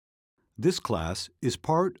This class is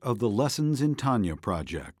part of the Lessons in Tanya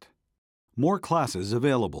project. More classes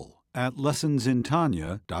available at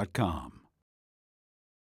lessonsintanya.com.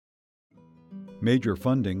 Major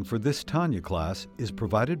funding for this Tanya class is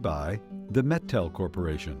provided by the Mettel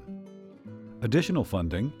Corporation. Additional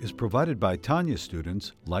funding is provided by Tanya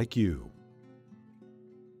students like you.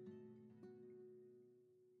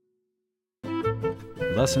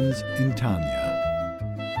 Lessons in Tanya.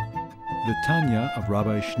 The Tanya of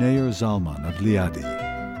Rabbi Schneur Zalman of Liadi,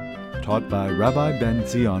 taught by Rabbi Ben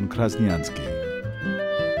Zion Krasniansky.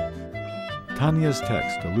 Tanya's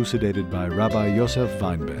text elucidated by Rabbi Yosef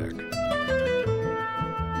Weinberg.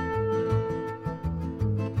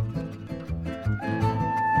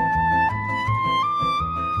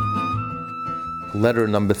 Letter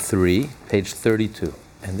number 3, page 32.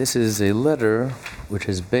 And this is a letter which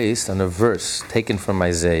is based on a verse taken from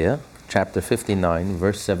Isaiah, chapter 59,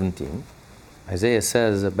 verse 17. Isaiah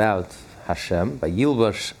says about Hashem, by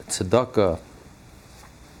Yilvash Tzedakah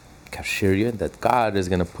Kashirya, that God is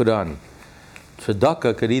going to put on.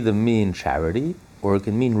 Tzedakah could either mean charity or it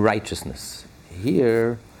can mean righteousness.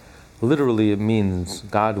 Here, literally it means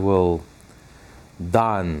God will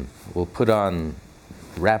put on,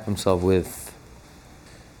 wrap himself with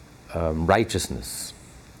righteousness,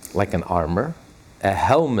 like an armor, a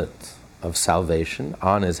helmet of salvation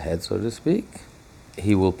on his head, so to speak.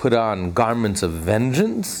 He will put on garments of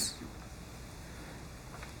vengeance,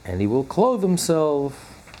 and he will clothe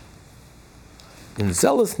himself in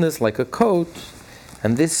zealousness like a coat,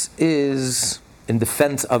 and this is in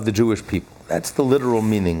defense of the Jewish people. That's the literal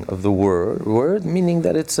meaning of the word, meaning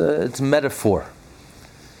that it's a metaphor.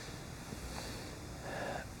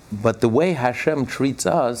 But the way Hashem treats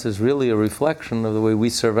us is really a reflection of the way we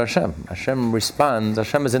serve Hashem. Hashem responds,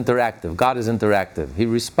 Hashem is interactive, God is interactive. He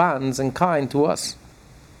responds in kind to us.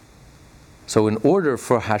 So in order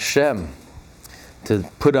for Hashem to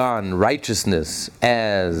put on righteousness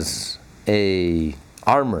as a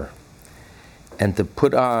armor and to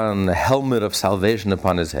put on a helmet of salvation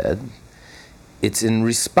upon his head, it's in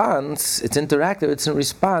response, it's interactive, it's in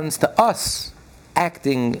response to us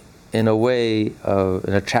acting in a way,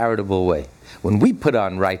 in a charitable way. When we put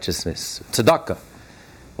on righteousness, tzedakah,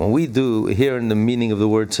 when we do, here in the meaning of the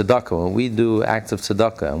word tzedakah, when we do acts of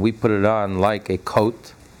tzedakah, and we put it on like a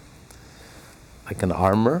coat, like an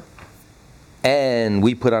armor, and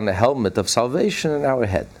we put on a helmet of salvation in our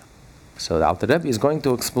head. So the Alter Rebbe is going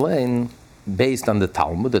to explain, based on the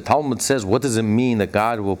Talmud. The Talmud says, what does it mean that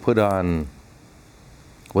God will put on,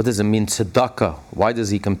 what does it mean tzedakah? Why does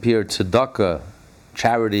he compare tzedakah,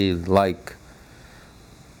 charity, like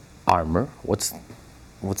armor? What's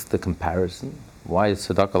the comparison? Why is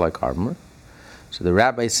tzedakah like armor? So the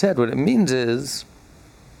rabbi said what it means is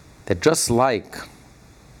that just like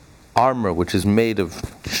armor, which is made of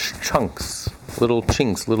chunks, little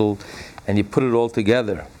chinks, and you put it all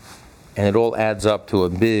together, and it all adds up to a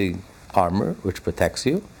big armor which protects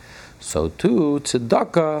you, so too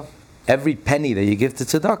tzedakah, every penny that you give to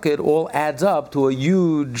tzedakah, it all adds up to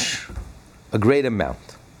a great amount.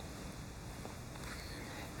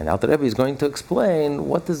 And Alter Rebbe is going to explain,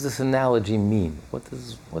 what does this analogy mean?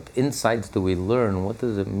 What insights do we learn? What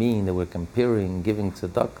does it mean that we're comparing giving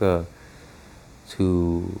tzedakah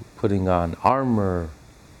to putting on armor?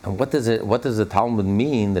 And what does the Talmud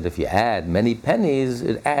mean that if you add many pennies,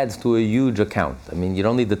 it adds to a huge account? I mean, you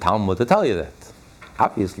don't need the Talmud to tell you that.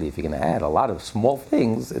 Obviously, if you're going to add a lot of small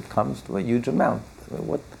things, it comes to a huge amount. I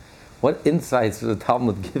mean, what insights is the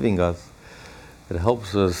Talmud giving us? It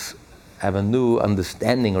helps us have a new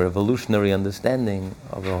understanding, or evolutionary understanding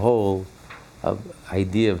of the whole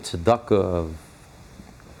idea of tzedakah,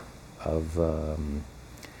 of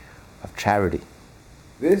charity.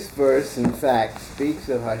 This verse, in fact, speaks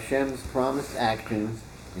of Hashem's promised actions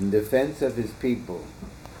in defense of his people.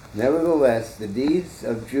 Nevertheless, the deeds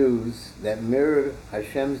of Jews that mirror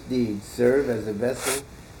Hashem's deeds serve as a vessel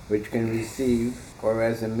which can receive, or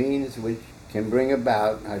as a means which can bring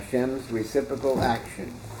about Hashem's reciprocal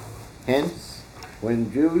action. Hence,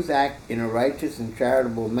 when Jews act in a righteous and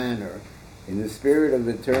charitable manner, in the spirit of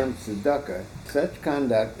the term tzedakah, such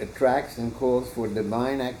conduct attracts and calls for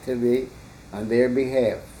divine activity on their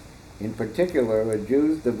behalf. In particular, a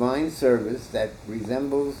Jew's divine service that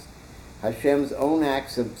resembles Hashem's own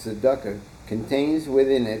acts of tzedakah contains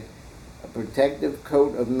within it a protective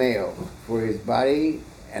coat of mail for his body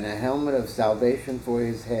and a helmet of salvation for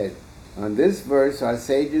his head. On this verse, our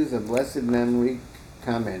sages of blessed memory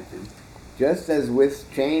commented, just as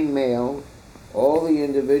with chain mail, all the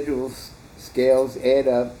individual scales add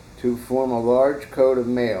up to form a large coat of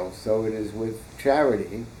mail, so it is with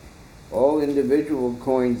charity. all individual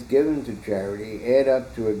coins given to charity add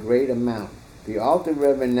up to a great amount. The Alter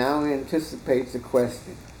Rebbe now anticipates a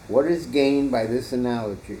question. What is gained by this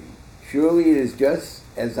analogy? Surely it is just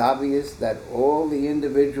as obvious that all the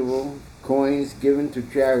individual coins given to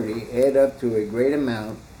charity add up to a great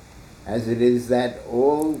amount as it is that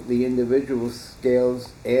all the individual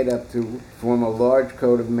scales add up to form a large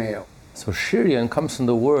coat of mail. So shiryan comes from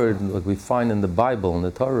the word like we find in the Bible, in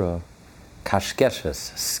the Torah,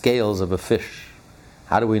 kashkeshes, scales of a fish.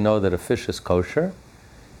 How do we know that a fish is kosher?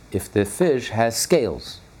 If the fish has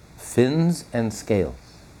scales, fins and scales.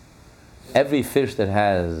 Every fish that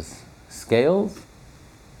has scales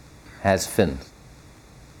has fins.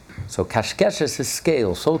 So kashkeshes is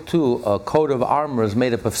scales. So too, a coat of armor is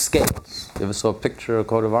made up of scales. You ever saw a picture of a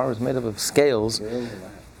coat of armor? It's made up of scales.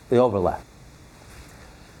 They overlap.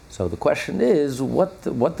 So the question is, what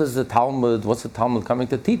does the Talmud, what's the Talmud coming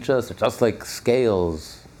to teach us? It's just like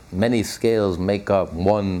scales, many scales make up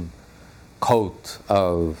one coat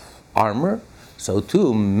of armor. So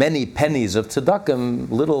too, many pennies of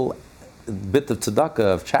tzedakah, little bit of tzedakah,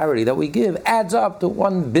 of charity that we give, adds up to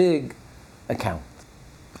one big account.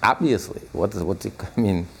 Obviously, what's he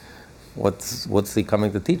coming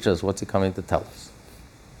to teach us? What's he coming to tell us?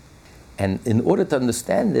 And in order to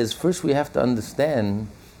understand this, first we have to understand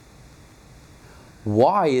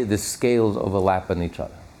why the scales overlap on each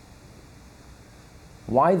other.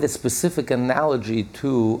 Why the specific analogy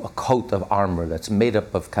to a coat of armor that's made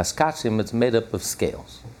up of kaskasim, it's made up of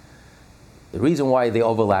scales. The reason why they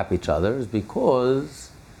overlap each other is because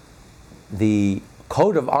the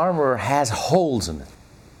coat of armor has holes in it.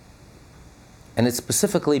 And it's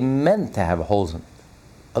specifically meant to have holes in it.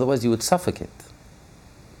 Otherwise you would suffocate.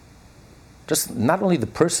 Just not only the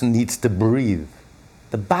person needs to breathe,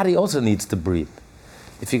 the body also needs to breathe.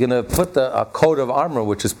 If you're going to put a coat of armor,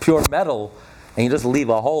 which is pure metal, and you just leave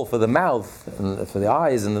a hole for the mouth, and for the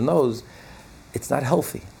eyes and the nose, it's not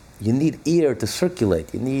healthy. You need air to circulate.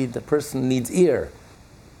 The person needs air.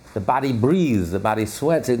 The body breathes, the body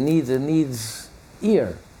sweats, it needs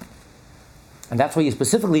air. And that's why you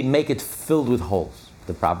specifically make it filled with holes.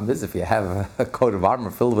 The problem is, if you have a coat of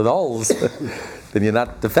armor filled with holes, then you're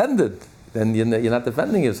not defended. Then you're not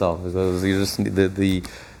defending yourself, because you just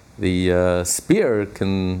the spear or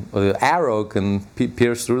the arrow can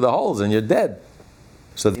pierce through the holes, and you're dead.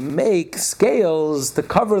 So they make scales to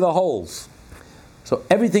cover the holes. So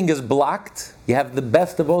everything is blocked. You have the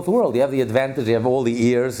best of both worlds. You have the advantage. You have all the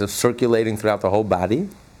ears circulating throughout the whole body.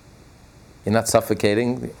 You're not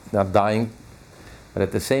suffocating, not dying. But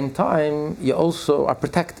at the same time, you also are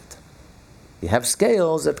protected. You have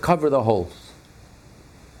scales that cover the holes.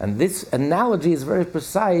 And this analogy is very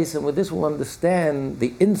precise, and with this we'll understand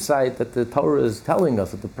the insight that the Torah is telling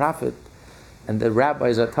us, that the prophet and the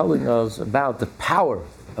rabbis are telling us about the power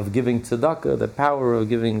of giving tzedakah, the power of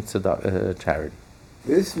giving charity.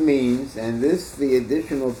 This means, and this the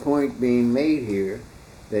additional point being made here,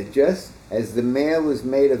 that just as the mail is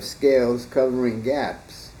made of scales covering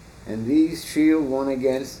gaps, and these shield one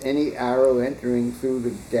against any arrow entering through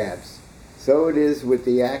the gaps, so it is with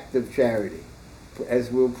the act of charity.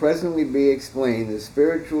 As will presently be explained, the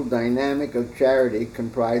spiritual dynamic of charity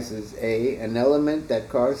comprises A, an element that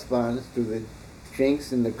corresponds to the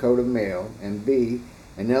chinks in the coat of mail, and B,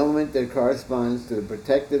 an element that corresponds to the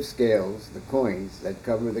protective scales, the coins, that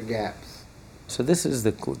cover the gaps. So this is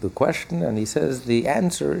the question, and he says the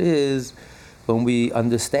answer is when we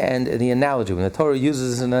understand the analogy. When the Torah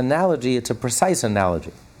uses an analogy, it's a precise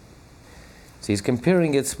analogy. So he's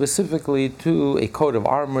comparing it specifically to a coat of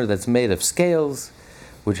armor that's made of scales,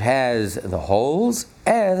 which has the holes,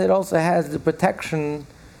 and it also has the protection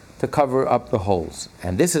to cover up the holes.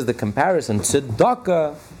 And this is the comparison.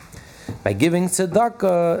 Tzedakah, by giving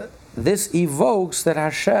tzedakah, this evokes that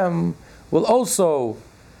Hashem will also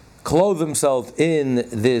clothe himself in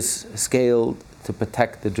this scale to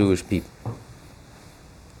protect the Jewish people.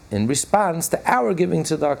 In response to our giving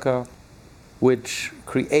tzedakah, which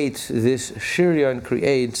creates this shiryan,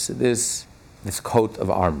 creates this coat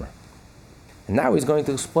of armor. And now he's going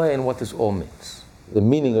to explain what this all means. The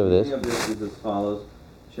meaning of this. The meaning of this is as follows: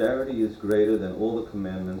 charity is greater than all the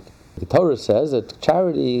commandments. The Torah says that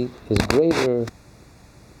charity is greater than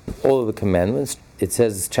all of the commandments. It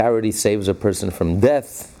says charity saves a person from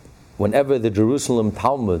death. Whenever the Jerusalem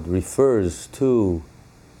Talmud refers to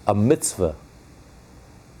a mitzvah,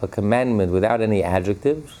 a commandment without any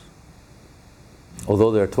adjectives,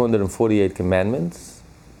 although there are 248 commandments,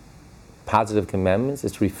 positive commandments,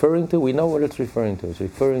 it's referring to, we know what it's referring to. It's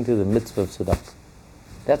referring to the mitzvah of tzedakah.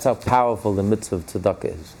 That's how powerful the mitzvah of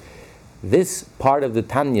tzedakah is. This part of the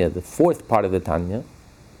Tanya, the fourth part of the Tanya,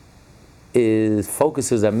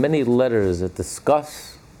 focuses on many letters that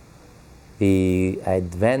discuss the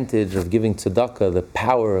advantage of giving tzedakah, the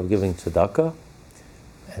power of giving tzedakah,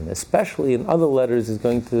 and especially in other letters is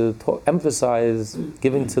going to emphasize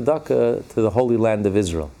giving tzedakah to the Holy Land of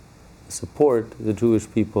Israel, support the Jewish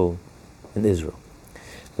people in Israel.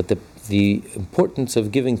 But the importance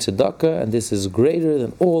of giving tzedakah, and this is greater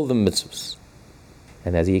than all the mitzvahs.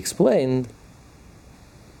 And as he explained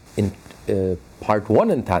in part 1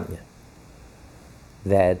 in Tanya,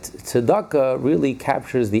 that tzedakah really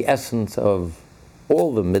captures the essence of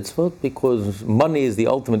all the mitzvot, because money is the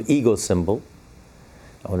ultimate ego symbol.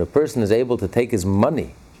 And when a person is able to take his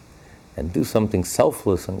money and do something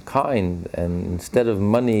selfless and kind, and instead of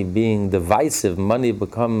money being divisive, money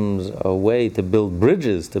becomes a way to build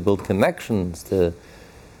bridges, to build connections,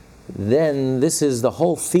 then this is the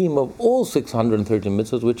whole theme of all 630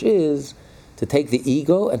 mitzvahs, which is to take the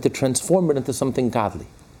ego and to transform it into something godly.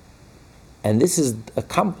 And this is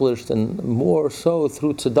accomplished, and more so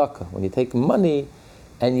through tzedakah, when you take money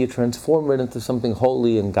and you transform it into something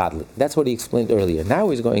holy and godly. That's what he explained earlier. Now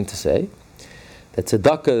he's going to say that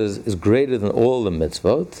tzedakah is greater than all the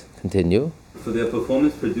mitzvot. Continue. For their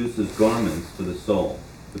performance produces garments for the soul.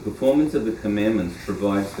 The performance of the commandments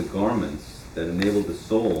provides the garments that enable the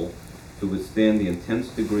soul to withstand the intense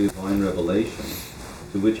degree of divine revelation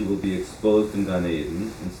to which it will be exposed in Gan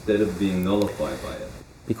Eden, instead of being nullified by it.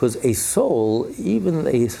 Because a soul, even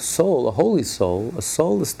a soul, a holy soul, a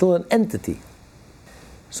soul is still an entity.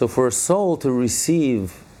 So for a soul to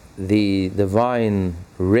receive the divine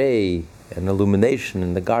ray and illumination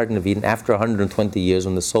in the Garden of Eden after 120 years,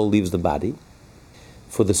 when the soul leaves the body,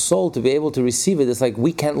 for the soul to be able to receive it, it's like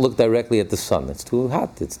we can't look directly at the sun. It's too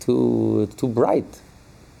hot, it's too bright.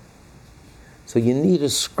 So you need a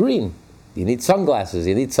screen, you need sunglasses,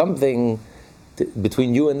 you need something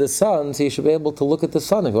between you and the sun, so you should be able to look at the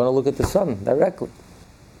sun if you want to look at the sun directly.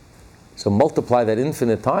 So multiply that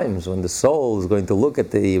infinite times when the soul is going to look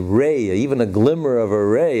at the ray, even a glimmer of a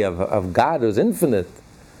ray of God who's infinite,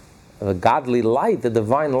 of a godly light, the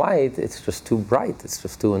divine light. It's just too bright, it's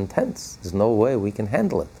just too intense. There's no way we can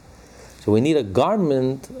handle it. So we need a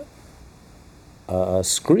garment, a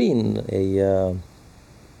screen,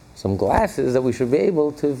 some glasses that we should be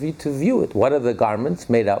able to view it. What are the garments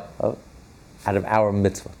made up of? Out of our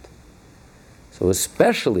mitzvot. So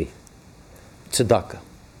especially tzedakah.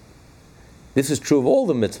 This is true of all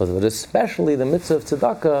the mitzvot, but especially the mitzvah of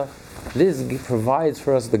tzedakah. This provides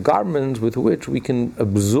for us the garments with which we can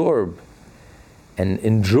absorb and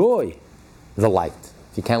enjoy the light.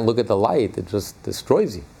 If you can't look at the light, it just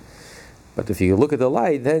destroys you. But if you look at the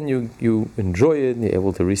light, then you enjoy it, you're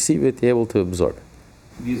able to receive it, you're able to absorb it.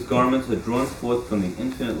 These garments are drawn forth from the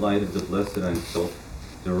infinite light of the Blessed Ein Sof,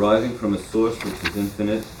 deriving from a source which is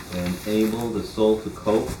infinite, and enable the soul to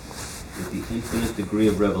cope with the infinite degree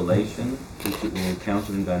of revelation which it will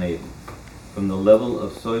encounter in Gan Eden, from the level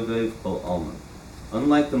of Sovev Kol Alman.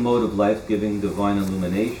 Unlike the mode of life-giving divine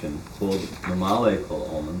illumination, called Mamale Kol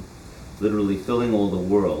Alman, literally filling all the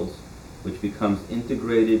worlds, which becomes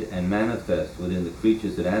integrated and manifest within the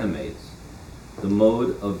creatures it animates, the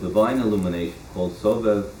mode of divine illumination, called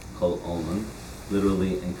Sovev Kol Alman,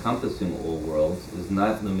 literally encompassing all worlds, is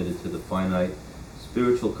not limited to the finite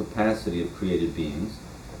spiritual capacity of created beings.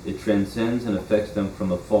 It transcends and affects them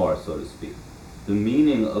from afar, so to speak. The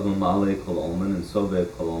meaning of Mamale Kol Alman and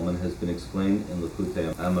Sovev Kol Alman has been explained in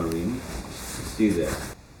Likutei Amarim. See there.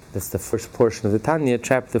 That's the first portion of the Tanya,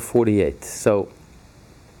 chapter 48. So,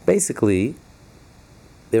 basically,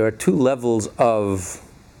 there are two levels of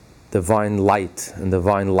divine light and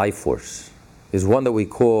divine life force. There's one that we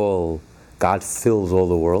call God fills all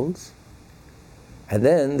the worlds. And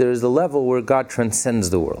then there's the level where God transcends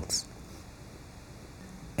the worlds.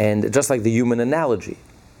 And just like the human analogy,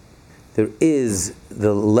 there is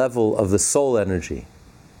the level of the soul energy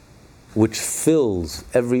which fills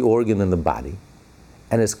every organ in the body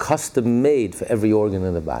and is custom made for every organ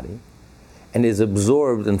in the body and is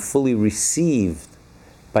absorbed and fully received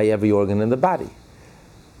by every organ in the body.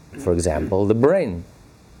 For example, the brain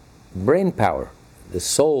power. The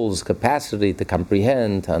soul's capacity to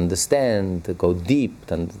comprehend, to understand, to go deep,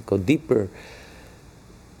 to go deeper,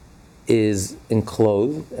 is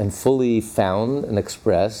enclosed and fully found and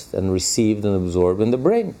expressed and received and absorbed in the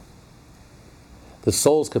brain. The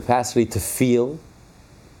soul's capacity to feel,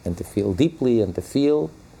 and to feel deeply, and to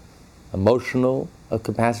feel emotional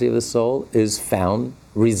capacity of the soul is found,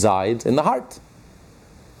 resides in the heart.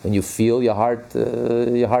 When you feel, your heart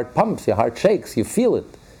pumps, your heart shakes, you feel it.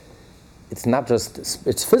 It's not just,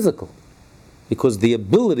 it's physical. Because the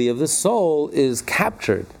ability of the soul is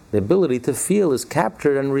captured. The ability to feel is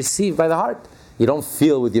captured and received by the heart. You don't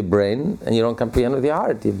feel with your brain, and you don't comprehend with your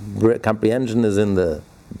heart. Your comprehension is in the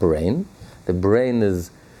brain. The brain is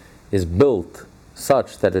built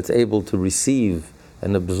such that it's able to receive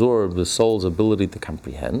and absorb the soul's ability to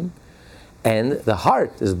comprehend. And the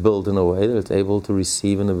heart is built in a way that it's able to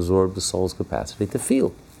receive and absorb the soul's capacity to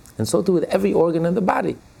feel. And so too with every organ in the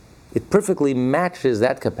body. It perfectly matches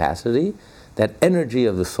that capacity, that energy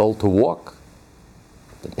of the soul to walk,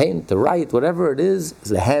 to paint, to write, whatever it is.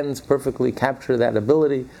 The hands perfectly capture that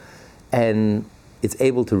ability, and it's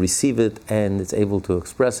able to receive it, and it's able to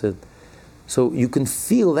express it. So you can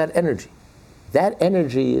feel that energy. That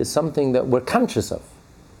energy is something that we're conscious of.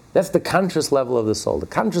 That's the conscious level of the soul. The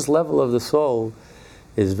conscious level of the soul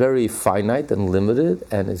is very finite and limited,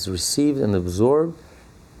 and is received and absorbed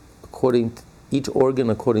according to each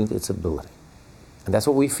organ, according to its ability. And that's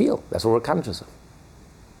what we feel. That's what we're conscious of.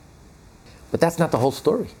 But that's not the whole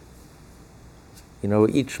story. We're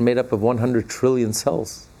each made up of 100 trillion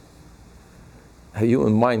cells. Our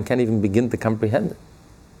human mind can't even begin to comprehend it.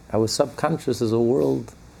 Our subconscious is a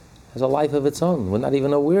world, has a life of its own. We're not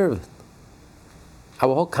even aware of it.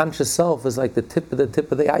 Our whole conscious self is like the tip of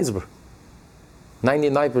the iceberg.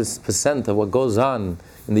 99% of what goes on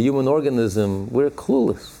in the human organism, we're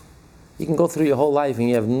clueless. You can go through your whole life and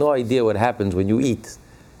you have no idea what happens when you eat,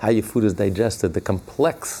 how your food is digested, the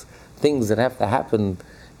complex things that have to happen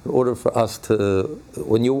in order for us to,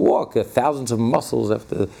 when you walk, thousands of muscles have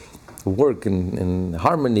to work in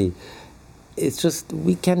harmony. It's just,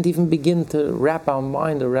 we can't even begin to wrap our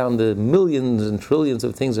mind around the millions and trillions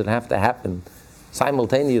of things that have to happen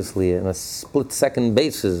simultaneously in a split-second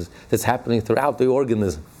basis that's happening throughout the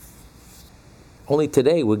organism. Only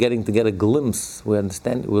today we're getting to get a glimpse, we're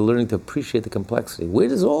learning to appreciate the complexity. Where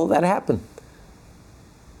does all that happen?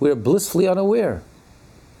 We're blissfully unaware.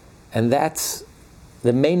 And that's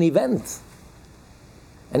the main event.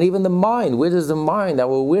 And even the mind, where does the mind,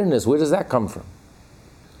 our awareness, where does that come from?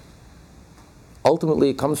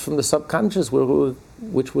 Ultimately it comes from the subconscious,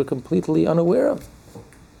 which we're completely unaware of.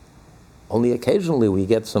 Only occasionally we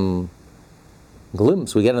get some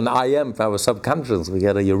glimpse, we get an I-am for our subconscious, we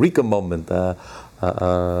get a eureka moment,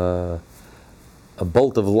 a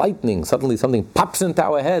bolt of lightning, suddenly something pops into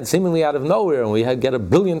our head, seemingly out of nowhere, and we get a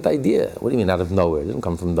brilliant idea. What do you mean out of nowhere? It didn't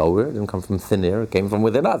come from nowhere, it didn't come from thin air, it came from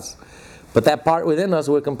within us. But that part within us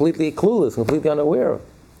we're completely clueless, completely unaware of.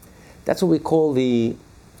 That's what we call the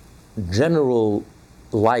general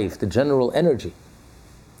life, the general energy.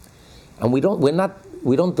 And we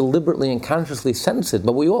don't deliberately and consciously sense it,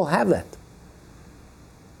 but we all have that.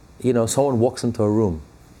 Someone walks into a room,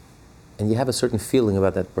 and you have a certain feeling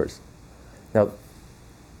about that person. Now,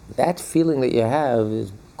 that feeling that you have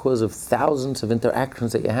is because of thousands of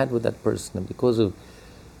interactions that you had with that person, and because of,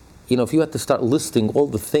 if you had to start listing all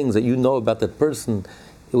the things that you know about that person,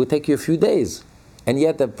 it would take you a few days. And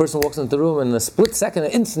yet that person walks into the room, and in a split second,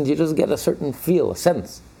 an instant, you just get a certain feel, a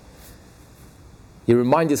sense. You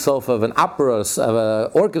remind yourself of an opera, of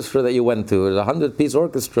an orchestra that you went to. It was a 100-piece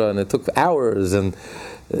orchestra, and it took hours and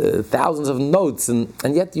thousands of notes, and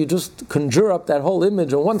yet you just conjure up that whole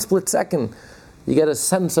image in one split second. You get a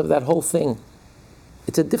sense of that whole thing.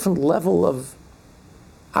 It's a different level of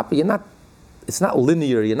opera. It's not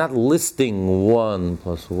linear. You're not listing 1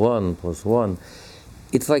 + 1 + 1.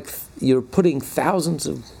 It's like you're putting thousands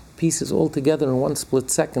of pieces all together in one split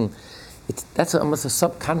second. That's almost a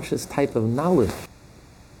subconscious type of knowledge.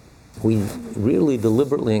 We really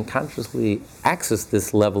deliberately and consciously access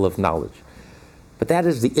this level of knowledge. But that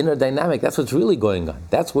is the inner dynamic. That's what's really going on.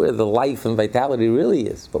 That's where the life and vitality really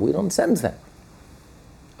is. But we don't sense that.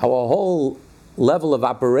 Our whole level of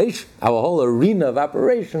operation, our whole arena of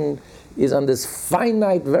operation is on this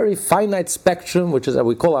finite, very finite spectrum, which is what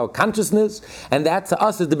we call our consciousness, and that to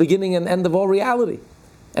us is the beginning and end of all reality.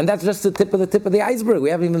 And that's just the tip of the iceberg. We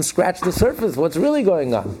haven't even scratched the surface. What's really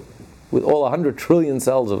going on with all 100 trillion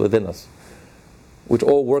cells within us, which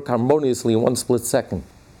all work harmoniously in one split second,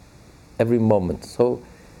 every moment. So,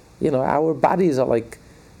 our bodies are like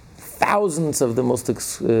thousands of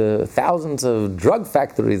thousands of drug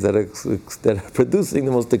factories that are producing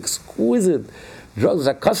the most exquisite drugs,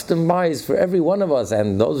 are customized for every one of us,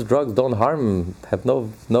 and those drugs don't harm, have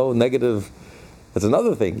no negative. That's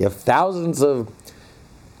another thing. You have thousands of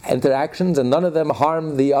interactions, and none of them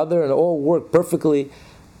harm the other, and all work perfectly.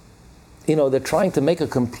 They're trying to make a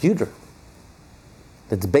computer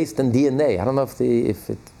that's based on DNA. I don't know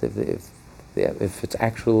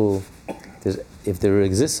if there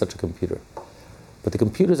exists such a computer, but the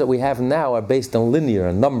computers that we have now are based on linear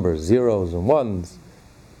and numbers, zeros and ones.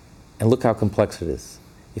 And look how complex it is.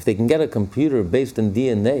 If they can get a computer based on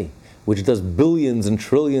DNA, which does billions and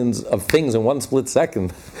trillions of things in one split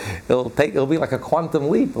second. It'll be like a quantum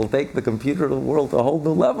leap. It'll take the computer world to a whole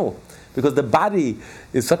new level. Because the body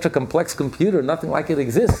is such a complex computer, nothing like it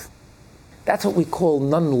exists. That's what we call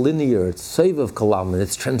non-linear. It's Sovev Kalam,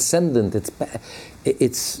 it's transcendent,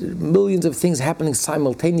 it's millions of things happening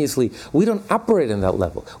simultaneously. We don't operate in that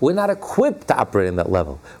level. We're not equipped to operate in that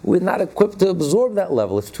level. We're not equipped to absorb that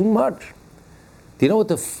level. It's too much. Do you know what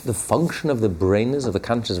the function of the brain is, of the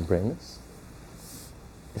conscious brain is?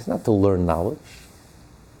 It's not to learn knowledge.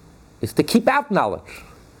 It's to keep out knowledge.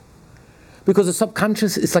 Because the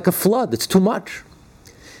subconscious is like a flood. It's too much.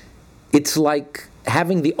 It's like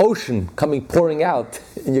having the ocean pouring out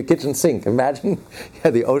in your kitchen sink. Imagine you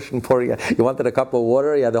had the ocean pouring out. You wanted a cup of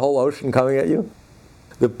water, you had the whole ocean coming at you.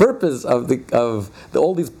 The purpose of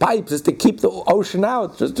all these pipes is to keep the ocean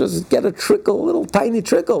out. Just get a trickle, a little tiny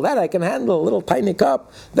trickle. That I can handle, a little tiny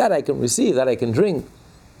cup. That I can receive, that I can drink.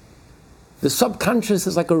 The subconscious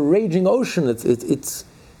is like a raging ocean. It's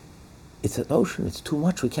an ocean. It's too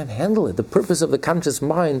much. We can't handle it. The purpose of the conscious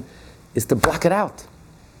mind is to block it out.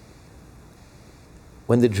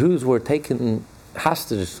 When the Jews were taken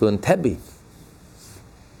hostage to Entebbe,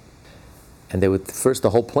 and first the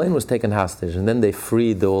whole plane was taken hostage, and then they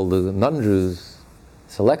freed all the non-Jews,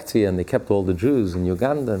 Selektia, and they kept all the Jews in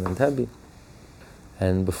Uganda and Entebbe.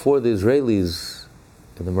 And before the Israelis,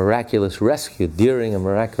 in the miraculous rescue, during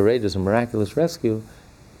a courageous and miraculous rescue,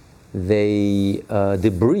 they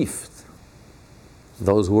debriefed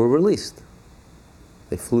those who were released.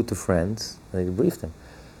 They flew to France and they debriefed them.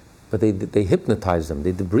 But they hypnotized them,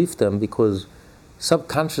 they debriefed them, because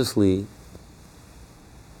subconsciously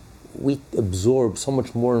we absorb so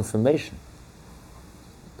much more information,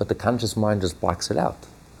 but the conscious mind just blocks it out.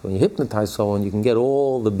 When you hypnotize someone, you can get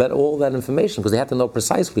all that information, because they have to know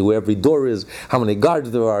precisely where every door is, how many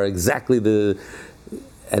guards there are, exactly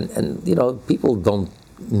and people don't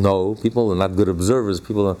know, people are not good observers,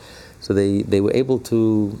 so they were able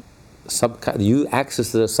to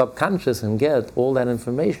access the subconscious and get all that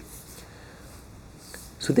information.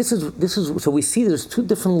 So so we see there's two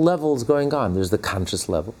different levels going on. There's the conscious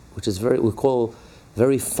level, which is we call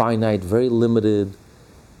very finite, very limited.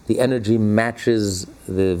 The energy matches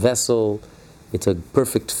the vessel. It's a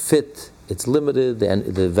perfect fit. It's limited.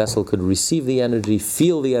 The vessel could receive the energy,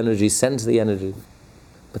 feel the energy, sense the energy.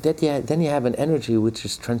 But then you have an energy which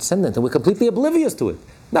is transcendent, and we're completely oblivious to it.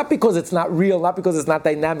 Not because it's not real, not because it's not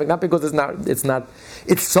dynamic, not because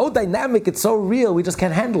it's so dynamic, it's so real, we just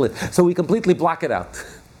can't handle it. So we completely block it out.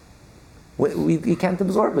 We can't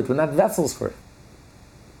absorb it, we're not vessels for it.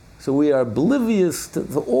 So we are oblivious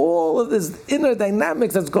to all of this inner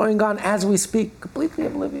dynamics that's going on as we speak, completely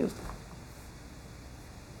oblivious.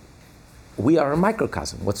 We are a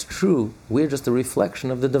microcosm. What's true, we're just a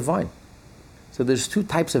reflection of the divine. So there's two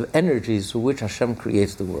types of energies through which Hashem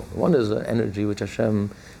creates the world. One is an energy which Hashem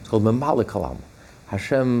is called Mamalik Kalam.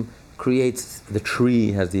 Hashem creates the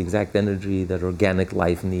tree, has the exact energy that organic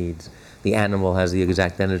life needs. The animal has the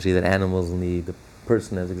exact energy that animals need. The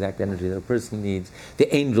person has the exact energy that a person needs.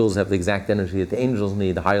 The angels have the exact energy that the angels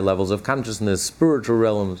need. The higher levels of consciousness, spiritual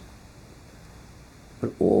realms.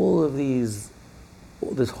 But all of this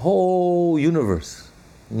whole universe,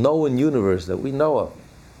 known universe that we know of,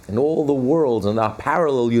 and all the worlds and the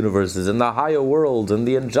parallel universes and the higher worlds and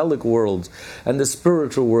the angelic worlds and the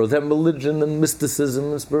spiritual worlds and religion and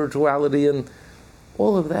mysticism and spirituality and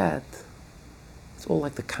all of that, it's all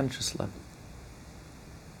like the conscious level.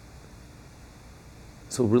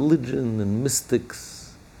 So religion and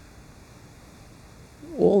mystics,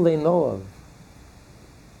 all they know of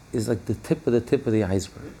is like the tip of the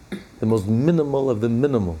iceberg, the most minimal of the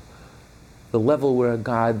minimal, the level where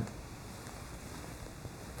God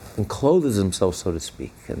encloses himself, so to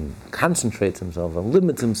speak, and concentrates himself and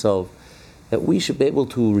limits himself, that we should be able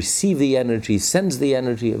to receive the energy, sense the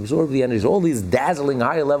energy, absorb the energy, all these dazzling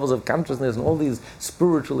higher levels of consciousness and all these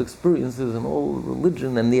spiritual experiences and all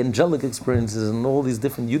religion and the angelic experiences and all these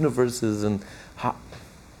different universes. And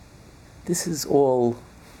this is all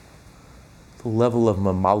the level of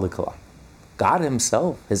Mamalika. God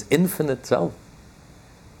himself, his infinite self,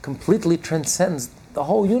 completely transcends the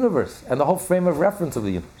whole universe and the whole frame of reference of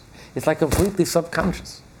the universe. It's like completely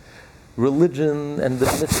subconscious. Religion and the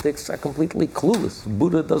mystics are completely clueless.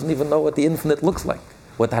 Buddha doesn't even know what the infinite looks like.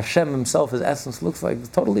 What Hashem himself, his essence, looks like. It's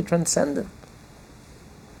totally transcendent.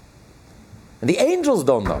 And the angels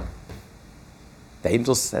don't know. The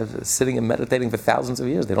angels are sitting and meditating for thousands of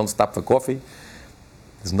years. They don't stop for coffee.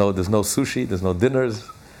 There's no sushi, there's no dinners,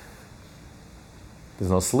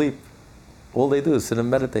 there's no sleep. All they do is sit and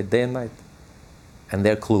meditate day and night. And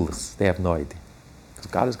they're clueless. They have no idea.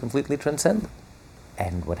 Because God is completely transcendent.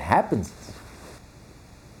 And what happens is,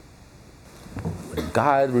 when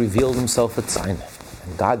God revealed himself at Sinai,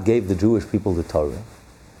 and God gave the Jewish people the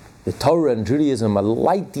Torah and Judaism are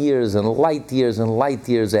light years and light years and light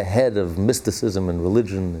years ahead of mysticism and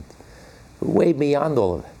religion. We're way beyond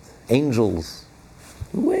all of that. Angels,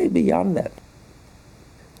 way beyond that.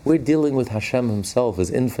 We're dealing with Hashem himself, his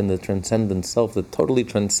infinite, transcendent self that totally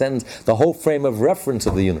transcends the whole frame of reference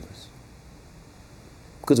of the universe.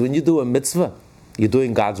 Because when you do a mitzvah, you're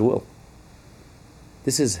doing God's will.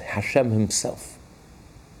 This is Hashem himself.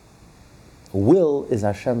 Will is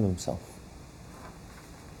Hashem himself.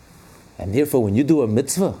 And therefore, when you do a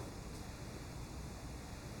mitzvah,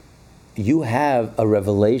 you have a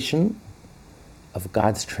revelation of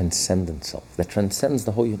God's transcendent self that transcends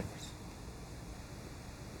the whole universe.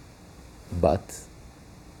 But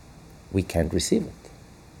we can't receive it.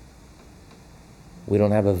 We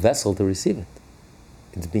don't have a vessel to receive it.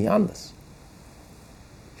 It's beyond us.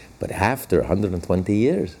 But after 120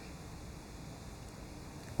 years,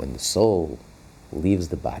 when the soul leaves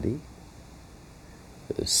the body,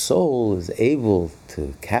 the soul is able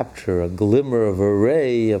to capture a glimmer of a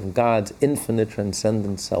ray of God's infinite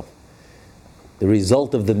transcendent self. The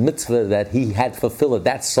result of the mitzvah that he had fulfilled,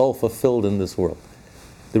 that soul fulfilled in this world.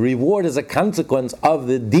 The reward is a consequence of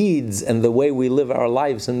the deeds and the way we live our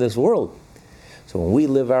lives in this world. So when we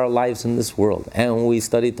live our lives in this world and we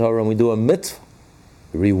study Torah and we do a mitzvah,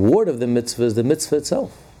 the reward of the mitzvah is the mitzvah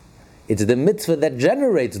itself. It's the mitzvah that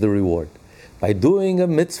generates the reward. By doing a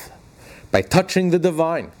mitzvah, by touching the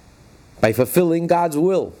divine, by fulfilling God's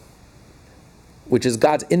will, which is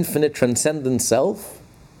God's infinite transcendent self,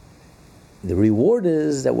 the reward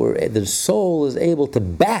is that the soul is able to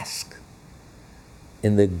bask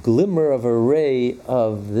in the glimmer of a ray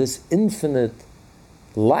of this infinite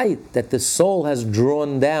light that the soul has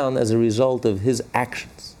drawn down as a result of his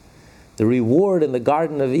actions. The reward in the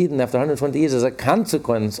Garden of Eden after 120 years is a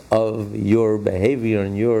consequence of your behavior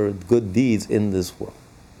and your good deeds in this world.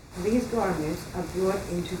 These garments are brought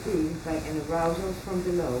into being by an arousal from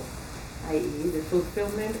below, i.e. the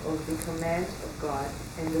fulfillment of the command of God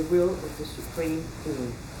and the will of the Supreme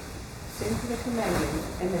Being. Since the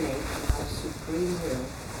commandments emanate from our Supreme Will,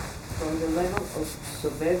 from the level of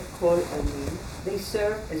Sobev Kol Alim, they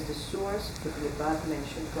serve as the source for the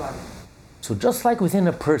above-mentioned garment. So just like within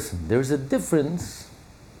a person, there's a difference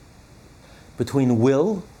between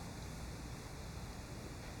will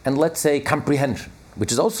and, let's say, comprehension,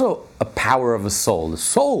 which is also a power of a soul. The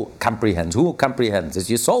soul comprehends. Who comprehends? It's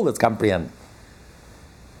your soul that's comprehending.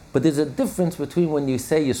 But there's a difference between when you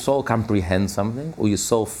say your soul comprehends something, or your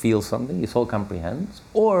soul feels something, your soul comprehends,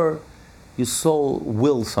 or your soul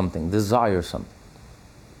wills something, desires something.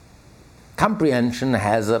 Comprehension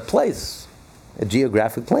has a place, a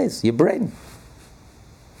geographic place, your brain.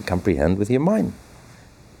 You comprehend with your mind.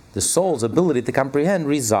 The soul's ability to comprehend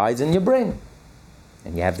resides in your brain.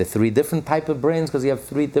 And you have the three different types of brains because you have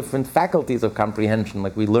three different faculties of comprehension,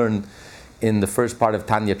 like we learned in the first part of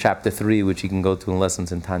Tanya, chapter 3, which you can go to in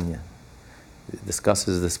lessons in Tanya. It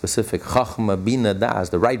discusses the specific Chachma, Bina, Das,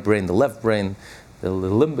 the right brain, the left brain, the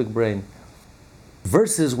limbic brain,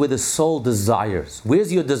 versus where the soul desires.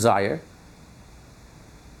 Where's your desire?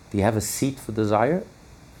 Do you have a seat for desire?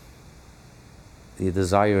 Do you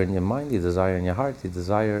desire in your mind? Do you desire in your heart? Your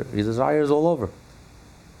desire is all over.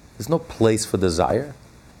 There's no place for desire.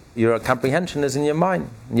 Your comprehension is in your mind,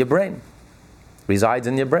 in your brain. Resides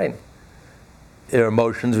in your brain. Your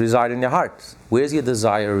emotions reside in your heart. Where's your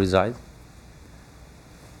desire reside?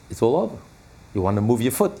 It's all over. You want to move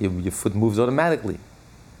your foot. Your foot moves automatically.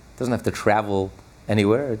 It doesn't have to travel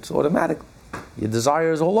anywhere. It's automatic. Your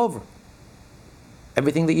desire is all over.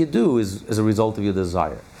 Everything that you do is as a result of your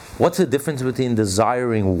desire. What's the difference between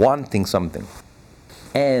desiring, wanting something,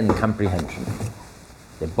 and comprehension?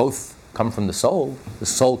 They both come from the soul. The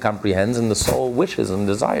soul comprehends and the soul wishes and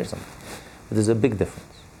desires something. But there's a big difference.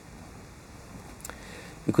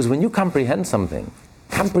 Because when you comprehend something,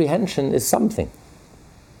 comprehension is something.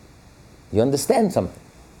 You understand something.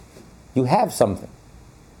 You have something.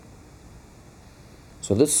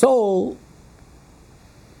 So the soul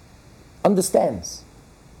understands.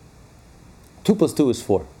 2 + 2 is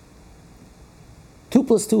 4. 2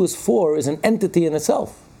 + 2 is 4 is an entity in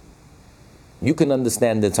itself. You can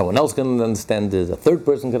understand it, someone else can understand it, a third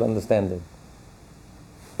person can understand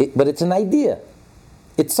it. But it's an idea.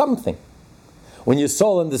 It's something. When your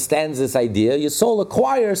soul understands this idea, your soul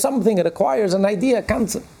acquires something. It acquires an idea, a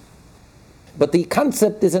concept. But the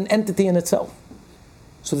concept is an entity in itself.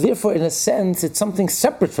 So therefore, in a sense, it's something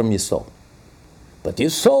separate from your soul. But your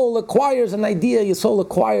soul acquires an idea, your soul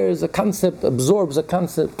acquires a concept, absorbs a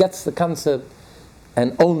concept, gets the concept,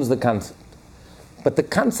 and owns the concept. But the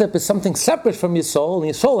concept is something separate from your soul, and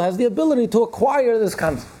your soul has the ability to acquire this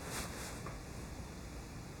concept.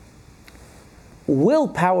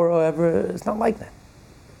 Willpower, however, is not like that.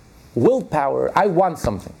 Willpower, I want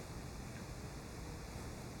something.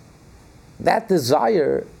 That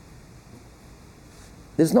desire,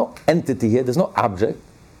 there's no entity here, there's no object.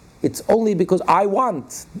 It's only because I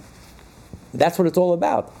want. That's what it's all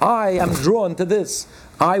about. I am drawn to this.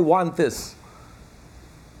 I want this.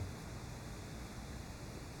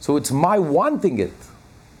 So it's my wanting it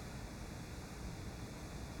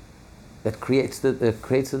that creates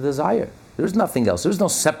the desire. There's nothing else. There's no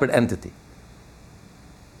separate entity.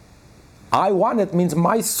 I want it means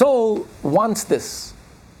my soul wants this.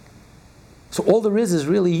 So all there is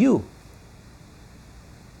really you.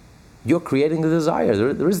 You're creating the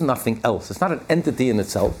desire. There is nothing else. It's not an entity in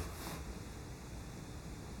itself.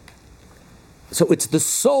 So it's the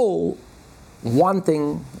soul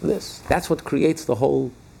wanting this. That's what creates the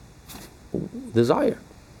whole desire.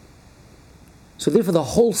 So therefore the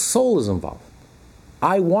whole soul is involved.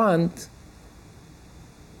 I want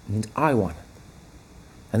means I want it.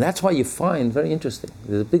 And that's why you find, very interesting,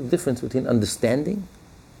 there's a big difference between understanding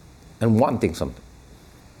and wanting something.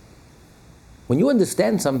 When you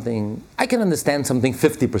understand something, I can understand something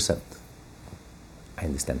 50%. I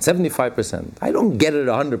understand 75%. I don't get it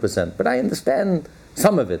 100%, but I understand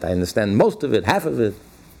some of it. I understand most of it, half of it.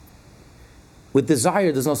 With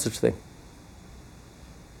desire, there's no such thing.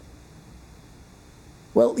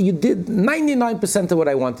 Well, you did 99% of what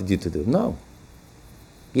I wanted you to do. No.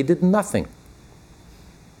 You did nothing.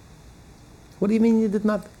 What do you mean you did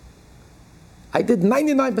nothing? I did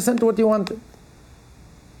 99% of what you wanted.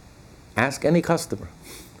 Ask any customer.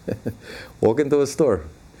 Walk into a store.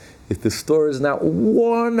 If the store is now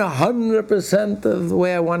 100% of the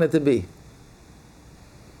way I want it to be,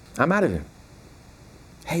 I'm out of here.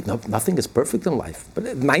 Hey, no, nothing is perfect in life, but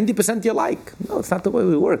 90% you like. No, it's not the way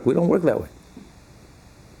we work. We don't work that way.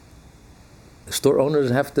 The store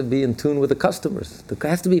owners have to be in tune with the customers. It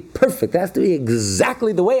has to be perfect. It has to be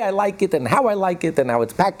exactly the way I like it and how I like it and how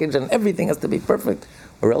it's packaged, and everything has to be perfect.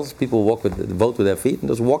 Or else people vote with their feet and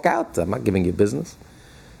just walk out. I'm not giving you business.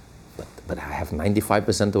 But I have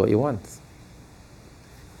 95% of what you want.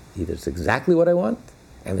 Either it's exactly what I want,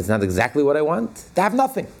 and if it's not exactly what I want, I have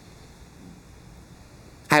nothing.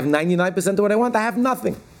 I have 99% of what I want, I have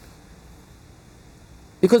nothing.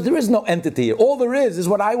 Because there is no entity here. All there is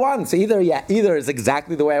what I want. So either it's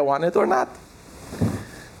exactly the way I want it or not.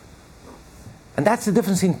 And that's the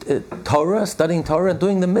difference in Torah, studying Torah, and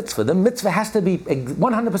doing the mitzvah. The mitzvah has to be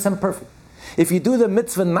 100% perfect. If you do the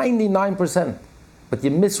mitzvah 99%, but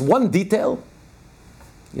you miss one detail,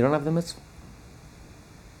 you don't have the mitzvah.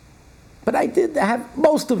 But I have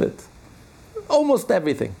most of it. Almost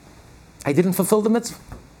everything. I didn't fulfill the mitzvah.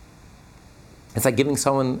 It's like giving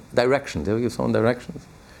someone directions. You ever give someone directions?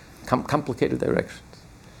 Complicated directions.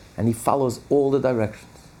 And he follows all the directions.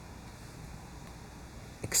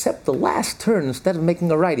 Except the last turn, instead of making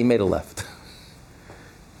a right, he made a left.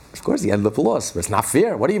 Of course, he ended up lost. But it's not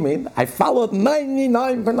fair. What do you mean? I followed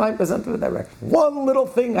 99.9% of the direction. One little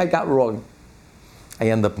thing I got wrong. I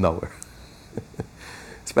end up nowhere.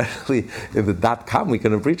 Especially in the .com, we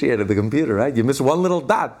can appreciate it, the computer, right? You miss one little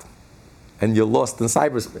dot, and you're lost in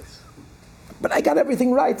cyberspace. But I got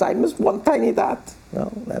everything right. I missed one tiny dot.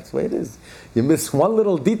 No, that's the way it is. You miss one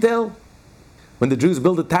little detail. When the Jews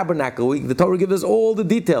built the tabernacle, the Torah gives us all the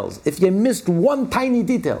details. If you missed one tiny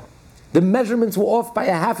detail, the measurements were off by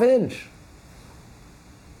a half an inch,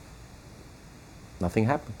 nothing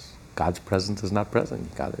happens. God's presence is not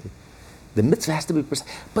present. The mitzvah has to be present.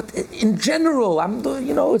 But in general,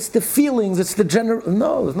 it's the feelings, it's the general.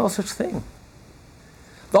 No, there's no such thing.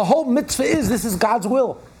 The whole mitzvah this is God's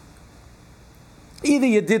will. Either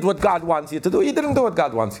you did what God wants you to do, or you didn't do what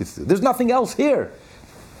God wants you to do. There's nothing else here.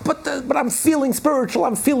 But I'm feeling spiritual,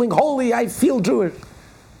 I'm feeling holy, I feel Jewish.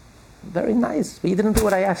 Very nice, but you didn't do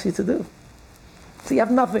what I asked you to do. So you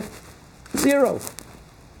have nothing. Zero.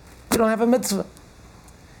 You don't have a mitzvah.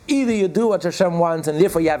 Either you do what Hashem wants, and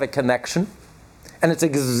therefore you have a connection, and it's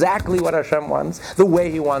exactly what Hashem wants, the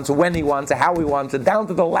way He wants, when He wants it, how He wants it, down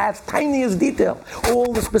to the last tiniest detail,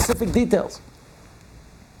 all the specific details,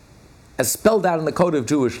 as spelled out in the code of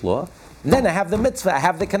Jewish law. And then I have the mitzvah, I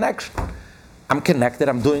have the connection. I'm connected,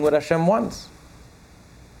 I'm doing what Hashem wants.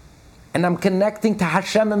 And I'm connecting to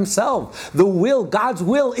Hashem Himself. The will, God's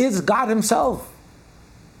will is God Himself.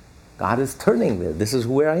 God is turning there. This is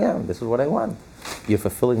where I am. This is what I want. You're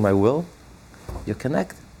fulfilling my will, you're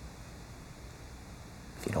connected.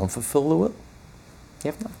 If you don't fulfill the will,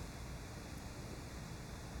 you have nothing.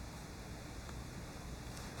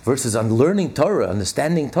 Versus on learning Torah,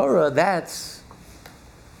 understanding Torah, that's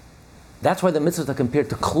That's why the mitzvahs are compared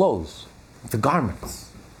to clothes, to garments.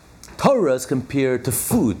 Torah is compared to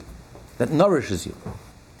food that nourishes you.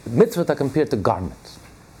 The mitzvahs are compared to garments.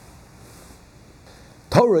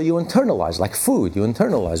 Torah you internalize, like food, you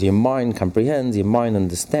internalize. Your mind comprehends, your mind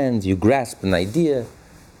understands, you grasp an idea,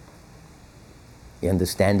 you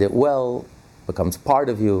understand it well, becomes part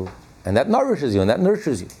of you, and that nourishes you, and that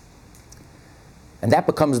nurtures you. And that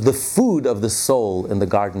becomes the food of the soul in the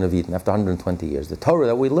Garden of Eden after 120 years. The Torah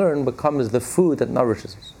that we learn becomes the food that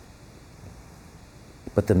nourishes us.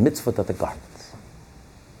 But the mitzvot are the garments.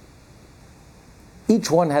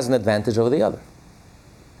 Each one has an advantage over the other.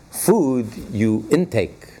 Food you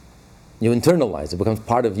intake, you internalize, it becomes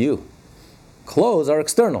part of you. Clothes are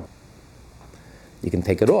external. You can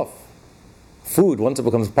take it off. Food, once it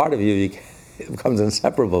becomes part of you, it becomes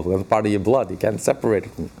inseparable, it becomes part of your blood. You can't separate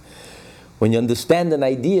it from you. When you understand an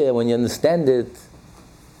idea, when you understand it,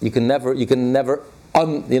 you can never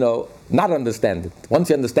not understand it. Once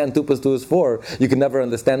you understand 2 + 2 is 4, you can never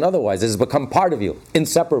understand otherwise. It has become part of you,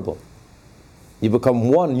 inseparable. You become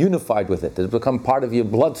one, unified with it. It has become part of your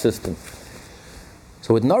blood system.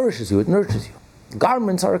 So it nourishes you, it nurtures you.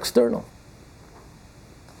 Garments are external.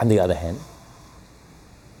 On the other hand,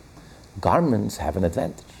 garments have an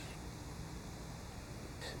advantage.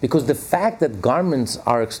 Because the fact that garments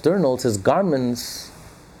are external, it says garments,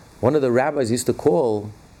 one of the rabbis used to call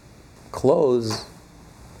clothes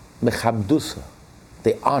mechabdusa.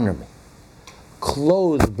 They honor me.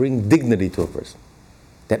 Clothes bring dignity to a person.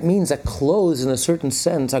 That means that clothes, in a certain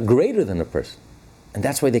sense, are greater than a person. And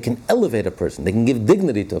that's why they can elevate a person. They can give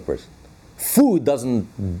dignity to a person. Food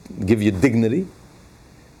doesn't give you dignity.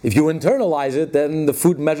 If you internalize it, then the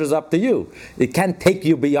food measures up to you. It can't take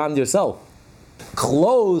you beyond yourself.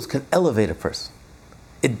 Clothes can elevate a person.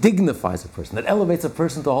 It dignifies a person. It elevates a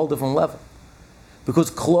person to a whole different level. Because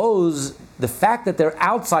clothes, the fact that they're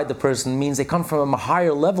outside the person means they come from a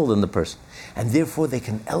higher level than the person. And therefore they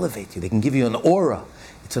can elevate you. They can give you an aura.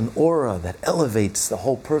 It's an aura that elevates the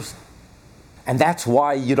whole person. And that's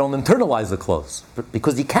why you don't internalize the clothes.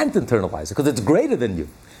 Because you can't internalize it. Because it's greater than you.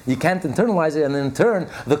 You can't internalize it, and in turn,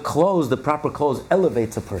 the clothes, the proper clothes,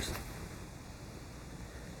 elevates a person.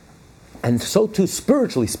 And so too,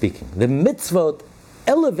 spiritually speaking, the mitzvot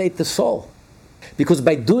elevate the soul. Because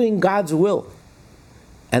by doing God's will,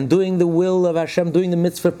 and doing the will of Hashem, doing the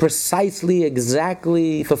mitzvah precisely,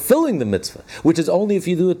 exactly, fulfilling the mitzvah, which is only if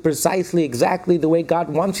you do it precisely, exactly the way God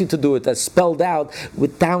wants you to do it, that's spelled out,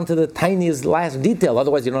 with down to the tiniest last detail,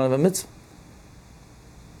 otherwise you don't have a mitzvah.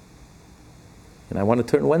 And I want to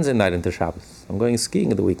turn Wednesday night into Shabbos. I'm going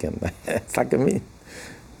skiing at the weekend. It's not going to mean.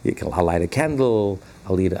 I'll light a candle,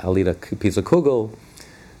 I'll eat a piece of kugel.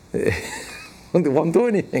 Won't do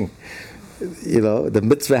anything. The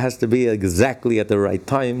mitzvah has to be exactly at the right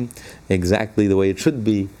time, exactly the way it should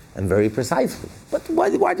be, and very precisely. But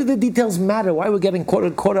why do the details matter? Why are we getting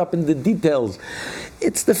caught up in the details?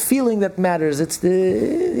 It's the feeling that matters. It's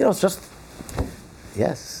it's just,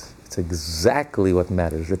 yes, it's exactly what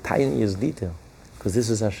matters, the tiniest detail. Because this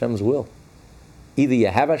is Hashem's will. Either you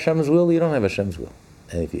have Hashem's will or you don't have Hashem's will.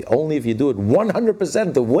 And if you do it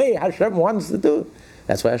 100% the way Hashem wants to do it,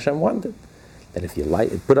 that's why Hashem wanted. That if you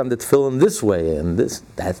put on the tefillin this way and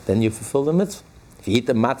then you fulfill the mitzvah. If you eat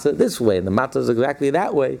the matzah this way and the matzah is exactly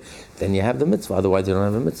that way, then you have the mitzvah. Otherwise you don't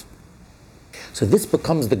have a mitzvah. So this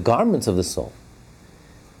becomes the garments of the soul.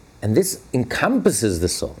 And this encompasses the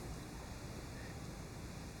soul.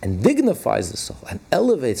 And dignifies the soul, and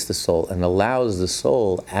elevates the soul, and allows the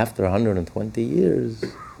soul, after 120 years,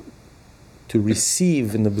 to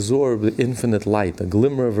receive and absorb the infinite light, a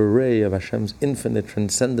glimmer of a ray of Hashem's infinite,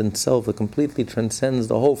 transcendent self that completely transcends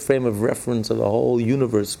the whole frame of reference of the whole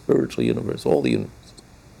universe, spiritual universe, all the universe.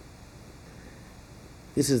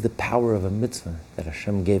 This is the power of a mitzvah that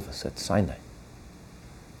Hashem gave us at Sinai.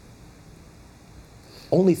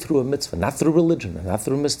 Only through a mitzvah, not through religion, not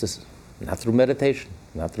through mysticism, not through meditation,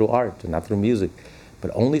 not through art, not through music,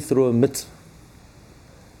 but only through a mitzvah.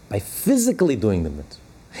 By physically doing the mitzvah.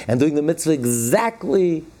 And doing the mitzvah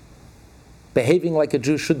exactly, behaving like a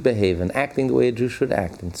Jew should behave, and acting the way a Jew should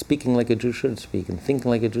act, and speaking like a Jew should speak, and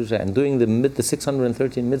thinking like a Jew should, and doing the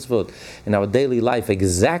 613 mitzvot in our daily life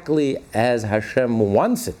exactly as Hashem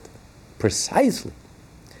wants it, precisely.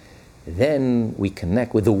 Then we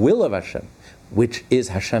connect with the will of Hashem, which is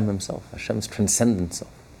Hashem Himself, Hashem's transcendent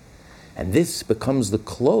self. And this becomes the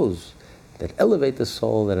clothes that elevate the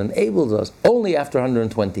soul, that enables us only after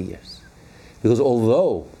 120 years. Because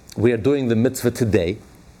although we are doing the mitzvah today,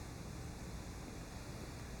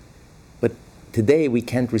 but today we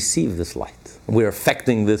can't receive this light. We're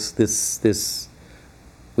affecting this.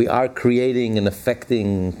 We are creating and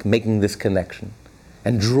affecting, making this connection.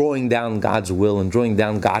 and drawing down God's will and drawing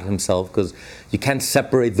down God himself, because you can't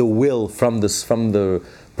separate the will from the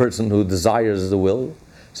person who desires the will.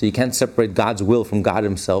 So you can't separate God's will from God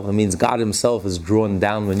himself. It means God himself is drawn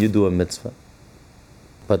down when you do a mitzvah.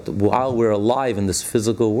 But while we're alive in this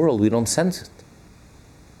physical world, we don't sense it.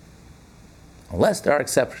 Unless there are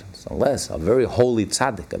exceptions, unless a very holy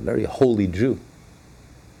tzaddik, a very holy Jew,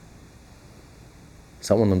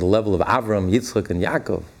 someone on the level of Avram, Yitzchak, and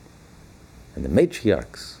Yaakov, and the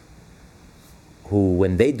matriarchs, who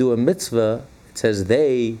when they do a mitzvah, it says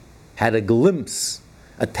they had a glimpse,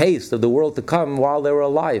 a taste of the world to come while they were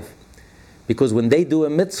alive. Because when they do a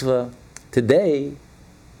mitzvah today,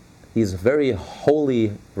 these very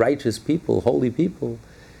holy, righteous people, holy people,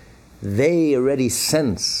 they already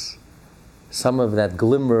sense some of that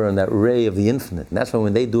glimmer and that ray of the infinite. And that's why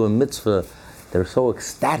when they do a mitzvah, they're so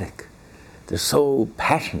ecstatic, they're so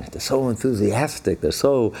passionate, they're so enthusiastic,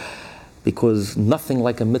 because nothing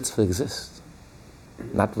like a mitzvah exists.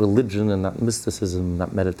 Not religion and not mysticism,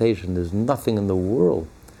 not meditation. There's nothing in the world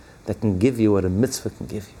that can give you what a mitzvah can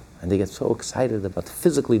give you. And they get so excited about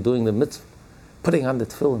physically doing the mitzvah, putting on the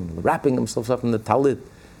tefillin, wrapping themselves up in the talit,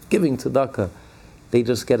 giving tzedakah. They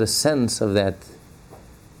just get a sense of that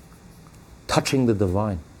touching the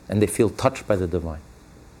divine, and they feel touched by the divine.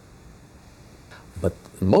 But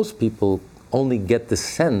most people only get the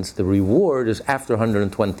sense, the reward is after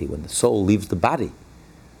 120, when the soul leaves the body,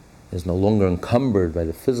 is no longer encumbered by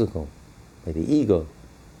the physical, by the ego,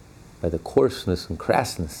 by the coarseness and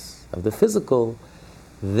crassness of the physical.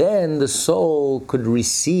 Then the soul could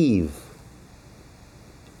receive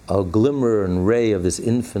a glimmer and ray of this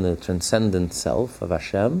infinite, transcendent self of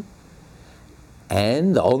Hashem.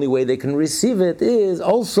 And the only way they can receive it is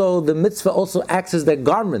also, the mitzvah also acts as their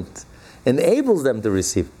garment, enables them to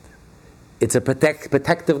receive it. It's a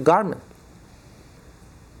protective garment.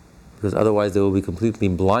 Because otherwise they will be completely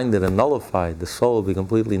blinded and nullified. The soul will be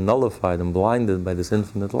completely nullified and blinded by this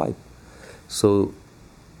infinite light. So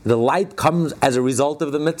the light comes as a result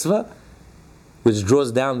of the mitzvah, which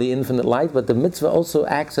draws down the infinite light, but the mitzvah also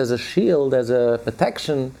acts as a shield, as a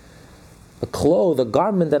protection, a cloth, a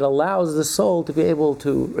garment that allows the soul to be able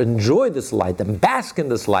to enjoy this light and bask in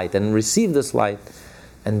this light and receive this light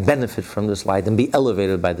and benefit from this light and be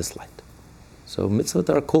elevated by this light. So mitzvot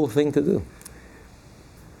are a cool thing to do.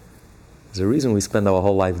 There's a reason we spend our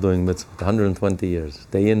whole life doing mitzvot, 120 years,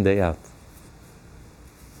 day in, day out.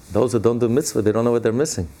 Those that don't do mitzvah, they don't know what they're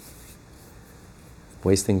missing.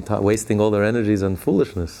 Wasting all their energies on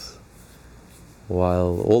foolishness,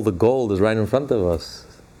 while all the gold is right in front of us,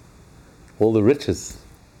 all the riches.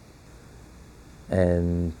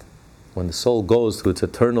 And when the soul goes to its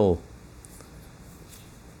eternal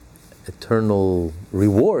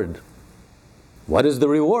reward, what is the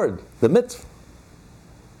reward? The mitzvah.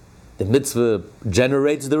 The mitzvah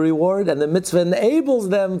generates the reward, and the mitzvah enables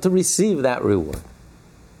them to receive that reward.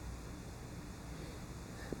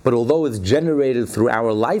 But although it's generated through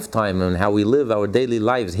our lifetime and how we live our daily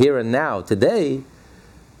lives here and now, today,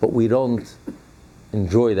 but we don't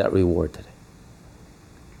enjoy that reward today.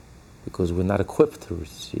 Because we're not equipped to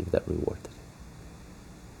receive that reward today.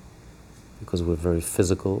 Because we're very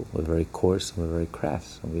physical, we're very coarse, and we're very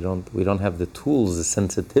crass. And we don't have the tools, the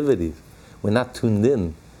sensitivities. We're not tuned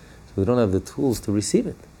in. So we don't have the tools to receive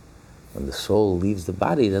it. When the soul leaves the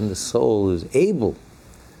body, then the soul is able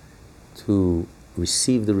to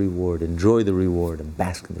receive the reward, enjoy the reward, and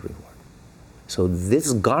bask in the reward. So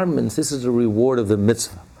this garment, this is the reward of the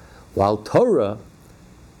mitzvah. While Torah,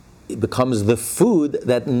 it becomes the food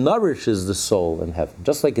that nourishes the soul in heaven.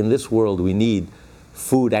 Just like in this world we need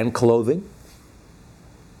food and clothing,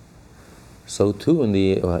 so too in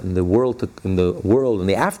the world, in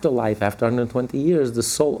the afterlife, after 120 years, the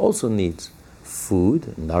soul also needs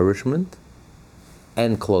food, nourishment,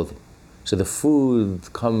 and clothing. So the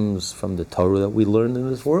food comes from the Torah that we learned in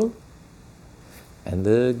this world, and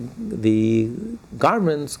the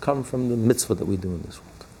garments come from the mitzvah that we do in this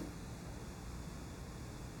world.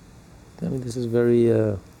 I mean, this is very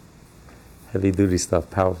heavy-duty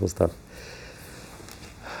stuff, powerful stuff.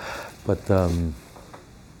 But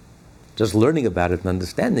just learning about it and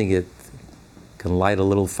understanding it can light a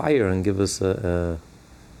little fire and give us a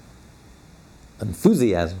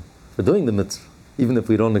enthusiasm for doing the mitzvah, even if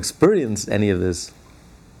we don't experience any of this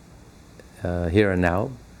here and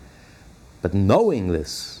now. But knowing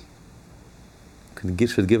this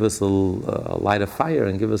should give us a light of fire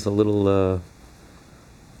and give us a little,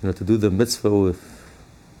 to do the mitzvah with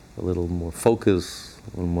a little more focus,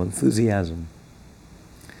 a little more enthusiasm.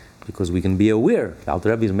 Because we can be aware. The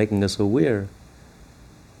Alter Rebbe is making us aware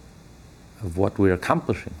of what we're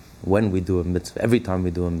accomplishing when we do a mitzvah, every time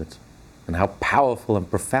we do a mitzvah. and how powerful and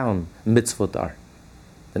profound mitzvot are.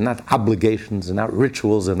 They're not obligations, they're not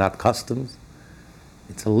rituals, they're not customs.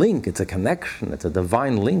 It's a link, it's a connection, it's a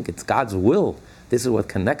divine link, it's God's will. This is what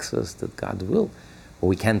connects us to God's will. But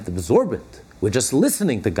we can't absorb it. We're just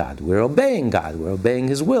listening to God. We're obeying God. We're obeying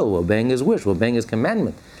His will. We're obeying His wish. We're obeying His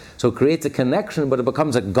commandment. So it creates a connection, but it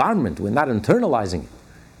becomes a garment. We're not internalizing it.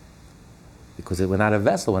 Because we're not a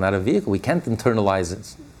vessel, we're not a vehicle. We can't internalize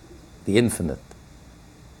it. The infinite.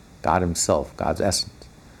 God Himself, God's essence.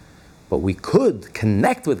 But we could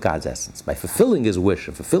connect with God's essence by fulfilling His wish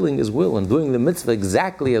and fulfilling His will and doing the mitzvah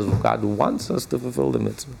exactly as God wants us to fulfill the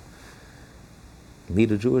mitzvah.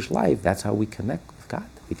 Lead a Jewish life, that's how we connect with God.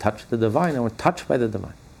 We touch the divine and we're touched by the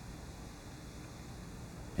divine.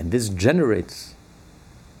 And this generates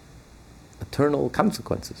eternal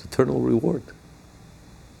consequences, eternal reward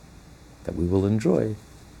that we will enjoy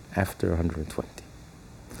after 120.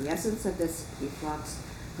 The essence of this efflux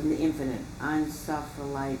from the infinite, Ein Sof for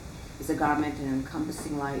light, is a garment and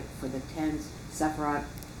encompassing light for the 10 Sephirot,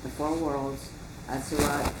 the 4 worlds,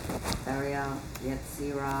 Azurat, Ariel,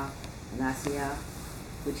 Yetzirah, and Asiyah,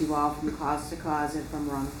 which evolve from cause to cause and from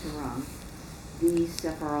rung to rung. These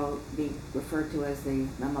Sephirot being referred to as the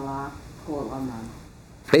Mamalah Kol Amram.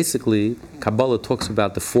 Basically, Kabbalah talks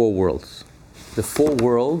about the 4 worlds. The 4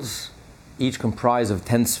 worlds each comprise of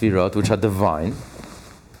 10 Sefirot, which are divine.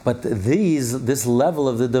 But this level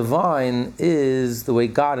of the divine is the way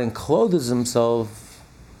God encloses Himself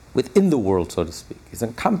within the world, so to speak. He's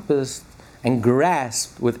encompassed and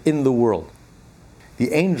grasped within the world.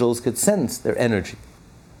 The angels could sense their energy.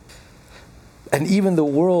 And even the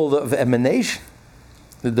world of emanation,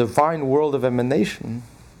 the divine world of emanation,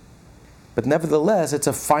 but nevertheless, it's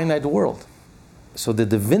a finite world. So the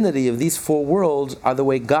divinity of these 4 worlds are the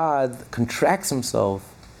way God contracts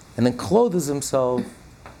Himself and encloses Himself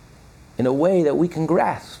in a way that we can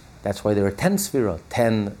grasp. That's why there are 10 Sefirot,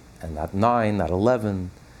 10 and not 9, not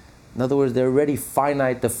 11. In other words, they're already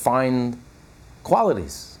finite, defined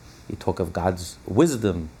qualities. You talk of God's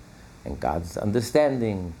wisdom and God's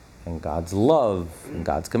understanding and God's love and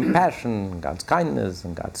God's compassion and God's kindness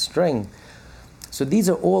and God's strength. So these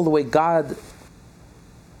are all the way God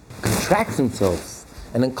contracts Himself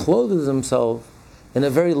and encloses Himself in a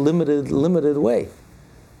very limited way.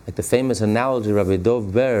 Like the famous analogy, Rabbi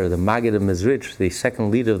Dov Ber, the Maggid of Mezrich, the second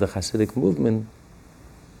leader of the Hasidic movement,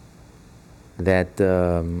 that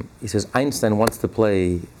he says Einstein wants to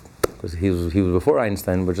play, because he was before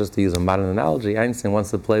Einstein, but just to use a modern analogy, Einstein wants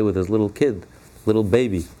to play with his little kid, little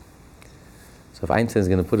baby. So if Einstein's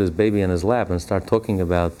going to put his baby on his lap and start talking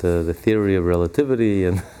about the theory of relativity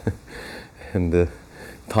and and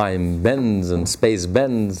time bends and space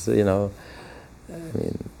bends, I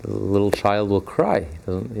mean, the little child will cry.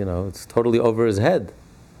 It's totally over his head.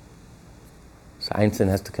 So Einstein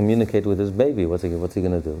has to communicate with his baby. What's he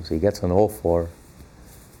going to do? So he gets on all 4,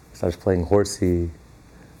 starts playing horsey,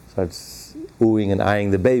 starts oohing and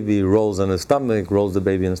eyeing the baby, rolls on his stomach, rolls the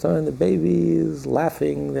baby in the stomach, and the baby is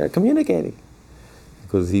laughing. They're communicating.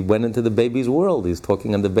 Because he went into the baby's world. He's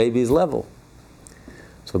talking on the baby's level.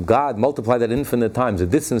 So God multiplied that infinite times, the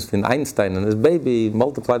distance between Einstein and his baby,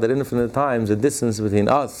 multiplied that infinite times, the distance between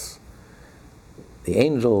us, the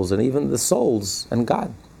angels, and even the souls, and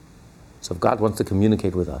God. So if God wants to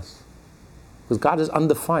communicate with us, because God is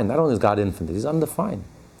undefined, not only is God infinite, He's undefined.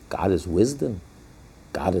 God is wisdom.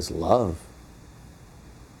 God is love.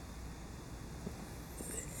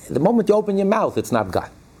 The moment you open your mouth, it's not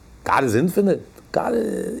God. God is infinite.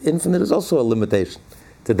 Infinite is also a limitation.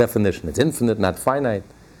 It's a definition. It's infinite, not finite.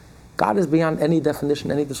 God is beyond any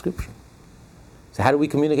definition, any description. So how do we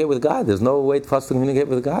communicate with God? There's no way for us to communicate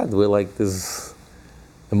with God. We're like this.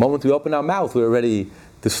 The moment we open our mouth, we're already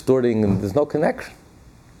distorting, and there's no connection.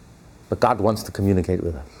 But God wants to communicate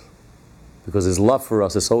with us because His love for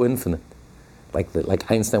us is so infinite. Like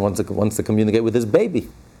Einstein wants to communicate with his baby.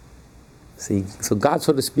 See, so God,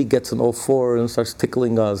 so to speak, gets on all 4 and starts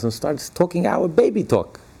tickling us and starts talking our baby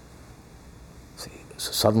talk. So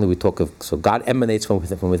suddenly we talk of, so God emanates from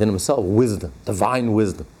within Himself, wisdom, divine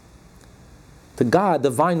wisdom. To God,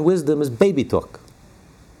 divine wisdom is baby talk.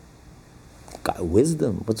 God,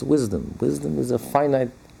 wisdom, what's wisdom? Wisdom is a finite,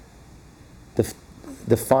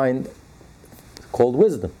 defined, called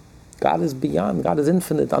wisdom. God is beyond, God is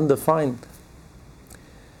infinite, undefined.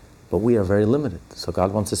 But we are very limited, so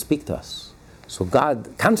God wants to speak to us. So God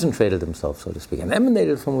concentrated Himself, so to speak, and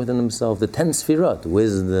emanated from within Himself the 10 Sefirot,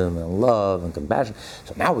 wisdom and love and compassion.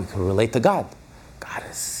 So now we can relate to God. God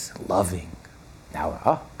is loving.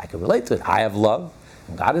 Now, I can relate to it. I have love,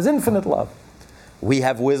 and God is infinite love. We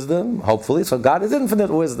have wisdom, hopefully, so God is infinite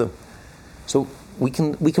wisdom. So we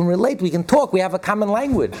can relate, we can talk, we have a common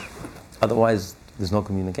language. Otherwise, there's no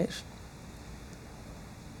communication.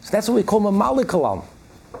 So that's what we call Mamalik Olam.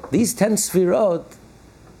 These 10 Sfirot,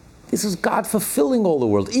 this is God fulfilling all the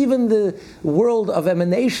world. Even the world of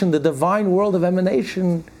emanation, the divine world of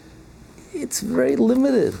emanation, it's very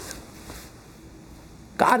limited.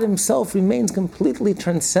 God himself remains completely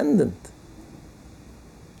transcendent.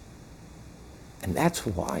 And that's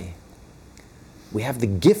why we have the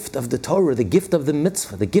gift of the Torah, the gift of the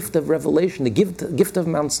mitzvah, the gift of revelation, the gift of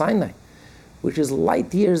Mount Sinai, which is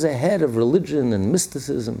light years ahead of religion and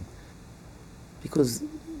mysticism. Because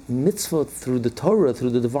mitzvah through the Torah, through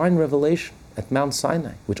the divine revelation at Mount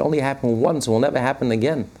Sinai, which only happened once and will never happen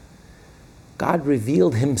again, God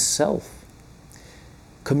revealed himself,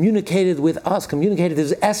 communicated with us, communicated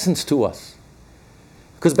his essence to us.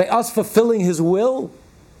 Because by us fulfilling his will,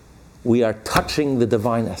 we are touching the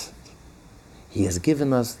divine essence. He has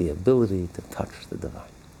given us the ability to touch the divine.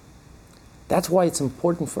 That's why it's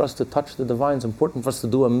important for us to touch the divine. It's important for us to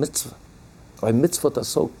do a mitzvah. Why mitzvot are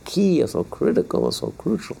so key, are so critical, are so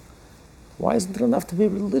crucial. Why isn't it enough to be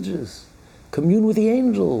religious? Commune with the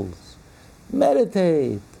angels.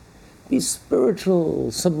 Meditate. Be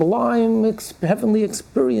spiritual. Sublime heavenly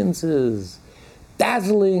experiences.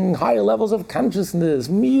 Dazzling higher levels of consciousness.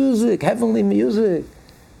 Music, heavenly music.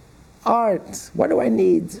 Art. What do I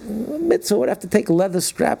need? Mitzvah. What do I have to take leather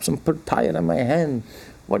straps and tie it on my hand?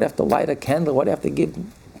 What do I have to light a candle? What do I have to give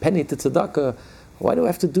penny to tzedakah? Why do I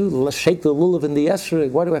have to shake the lulav in the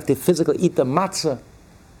esrog? Why do I have to physically eat the matzah?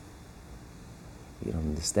 You don't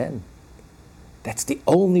understand. That's the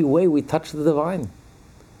only way we touch the divine.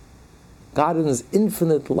 God in his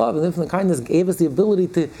infinite love and infinite kindness gave us the ability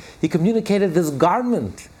to, he communicated this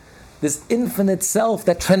garment, this infinite self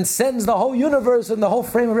that transcends the whole universe and the whole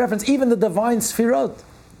frame of reference, even the divine sfirot.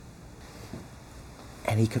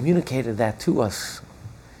 And he communicated that to us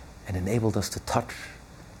and enabled us to touch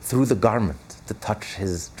through the garment, to touch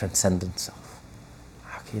his transcendent self.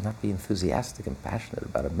 How can you not be enthusiastic and passionate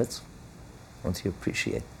about a mitzvah once you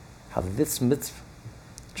appreciate how this mitzvah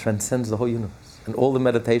transcends the whole universe and all the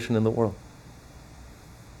meditation in the world?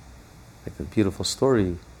 Like the beautiful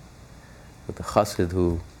story with the chassid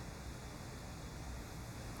who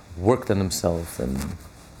worked on himself and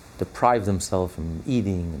deprived himself from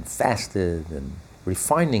eating and fasted and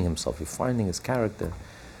refining himself, refining his character.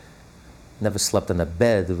 Never slept in a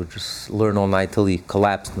bed. He would just learn all night till he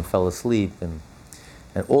collapsed and fell asleep. And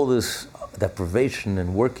all this deprivation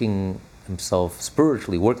and working himself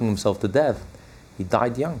spiritually, working himself to death, he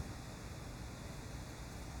died young.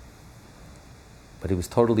 But he was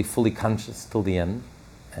totally, fully conscious till the end.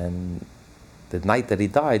 And the night that he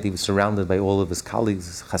died, he was surrounded by all of his colleagues,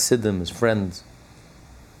 his chassidim, his friends.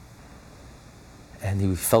 And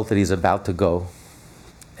he felt that he's about to go.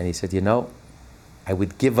 And he said, I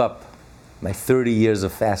would give up my 30 years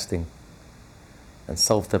of fasting and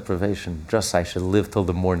self-deprivation just so I should live till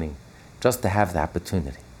the morning, just to have the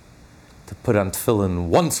opportunity to put on tefillin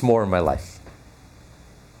once more in my life.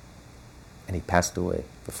 And he passed away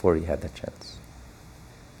before he had that chance.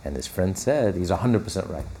 And his friend said, he's 100%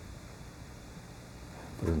 right.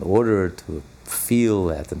 But in order to feel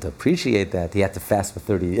that and to appreciate that, he had to fast for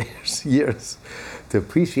 30 years to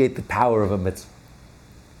appreciate the power of a mitzvah.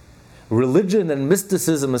 Religion and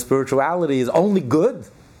mysticism and spirituality is only good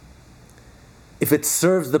if it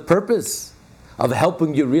serves the purpose of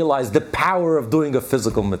helping you realize the power of doing a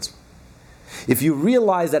physical mitzvah. If you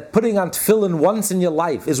realize that putting on tefillin once in your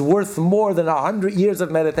life is worth more than 100 years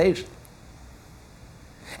of meditation,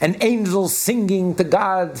 and angels singing to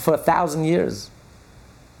God for 1,000 years,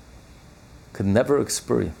 could never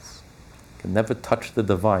experience, can never touch the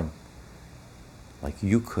divine like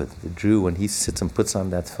you could, the Jew, when he sits and puts on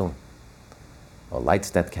that tefillin, or lights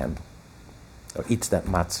that candle, or eats that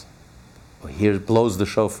matzah, or blows the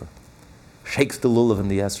shofar, shakes the lulav in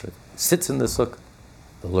the esrog, sits in the sukkah,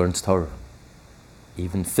 or learns Torah,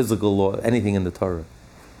 even physical law, anything in the Torah,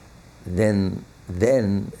 then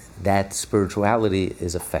that spirituality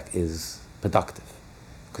is productive,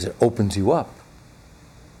 because it opens you up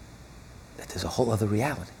that there's a whole other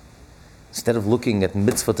reality. Instead of looking at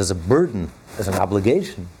mitzvah as a burden, as an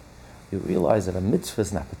obligation, you realize that a mitzvah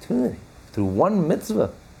is an opportunity. Through one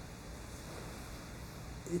mitzvah,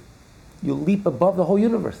 you leap above the whole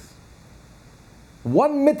universe.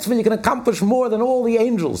 One mitzvah, you can accomplish more than all the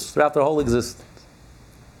angels throughout their whole existence.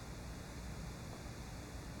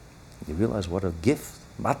 You realize what a gift.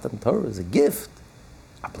 Matan Torah is a gift.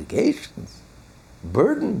 Obligations,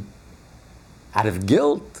 burden, out of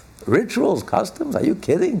guilt, rituals, customs. Are you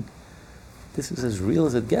kidding? This is as real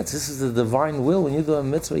as it gets. This is the divine will. When you do a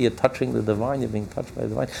mitzvah, you're touching the divine, you're being touched by the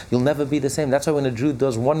divine. You'll never be the same. That's why when a Jew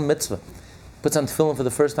does one mitzvah, puts on tefillin for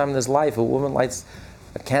the first time in his life, a woman lights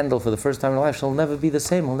a candle for the first time in her life, she'll never be the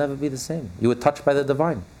same, he'll never be the same. You were touched by the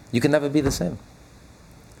divine. You can never be the same.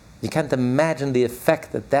 You can't imagine the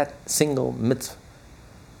effect that that single mitzvah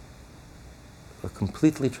will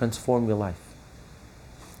completely transform your life.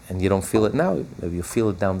 And you don't feel it now, maybe you feel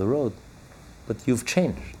it down the road, but you've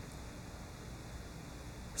changed.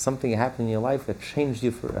 Something happened in your life that changed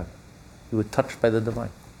you forever. You were touched by the divine.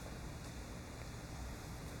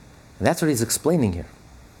 And that's what he's explaining here.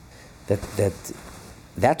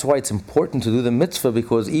 That's why it's important to do the mitzvah,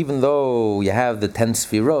 because even though you have the 10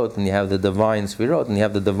 sfirot, and you have the divine sfirot, and you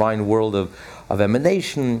have the divine world of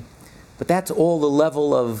emanation, but that's all the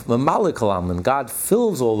level of Mamalik Olam, and God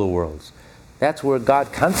fills all the worlds. That's where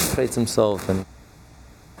God concentrates himself and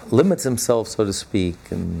limits himself, so to speak,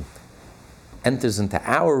 and enters into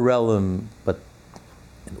our realm. But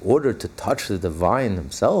in order to touch the divine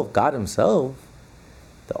himself, God himself,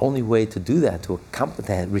 the only way to do that, to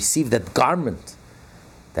receive that garment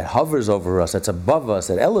that hovers over us, that's above us,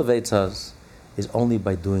 that elevates us, is only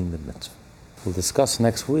by doing the mitzvah. We'll discuss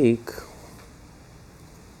next week,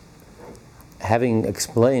 having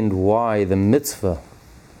explained why the mitzvah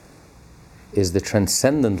is the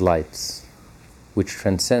transcendent light, which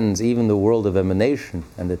transcends even the world of emanation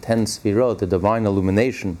and the 10 sfirot, the divine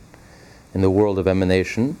illumination in the world of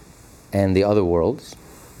emanation and the other worlds.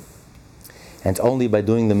 And it's only by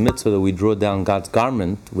doing the mitzvah that we draw down God's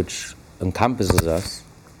garment, which encompasses us.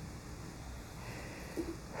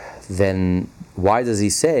 Then why does he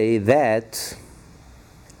say that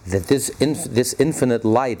this infinite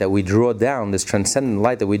light that we draw down, this transcendent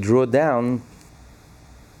light that we draw down,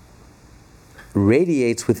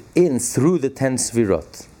 radiates within through the 10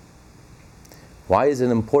 sfirot? Why is it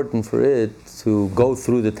important for it to go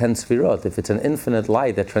through the 10 sfirot? If it's an infinite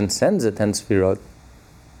light that transcends the 10 sfirot,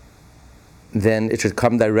 then it should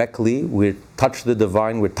come directly. We touch the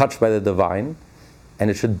divine, we're touched by the divine, and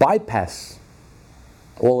it should bypass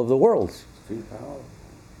all of the worlds.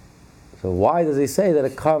 So why does he say that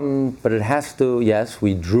it comes, but it has to, yes,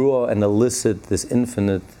 we draw and elicit this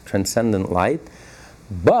infinite transcendent light,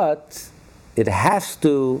 but it has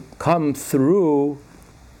to come through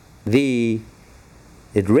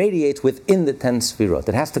it radiates within the 10 sfirot.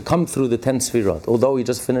 It has to come through the 10 sfirot. Although we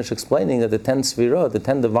just finished explaining that the 10 sfirot, the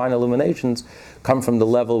 10 divine illuminations, come from the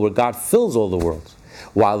level where God fills all the worlds,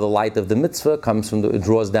 while the light of the mitzvah it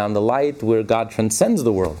draws down the light where God transcends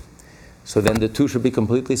the world. So then the two should be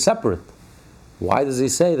completely separate. Why does he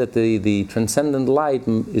say that the transcendent light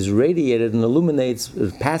is radiated and illuminates,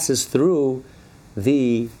 passes through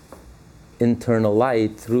the internal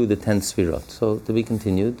light, through the 10 sfirot? So to be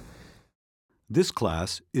continued. This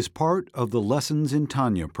class is part of the Lessons in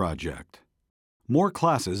Tanya project. More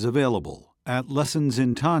classes available at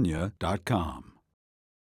lessonsintanya.com.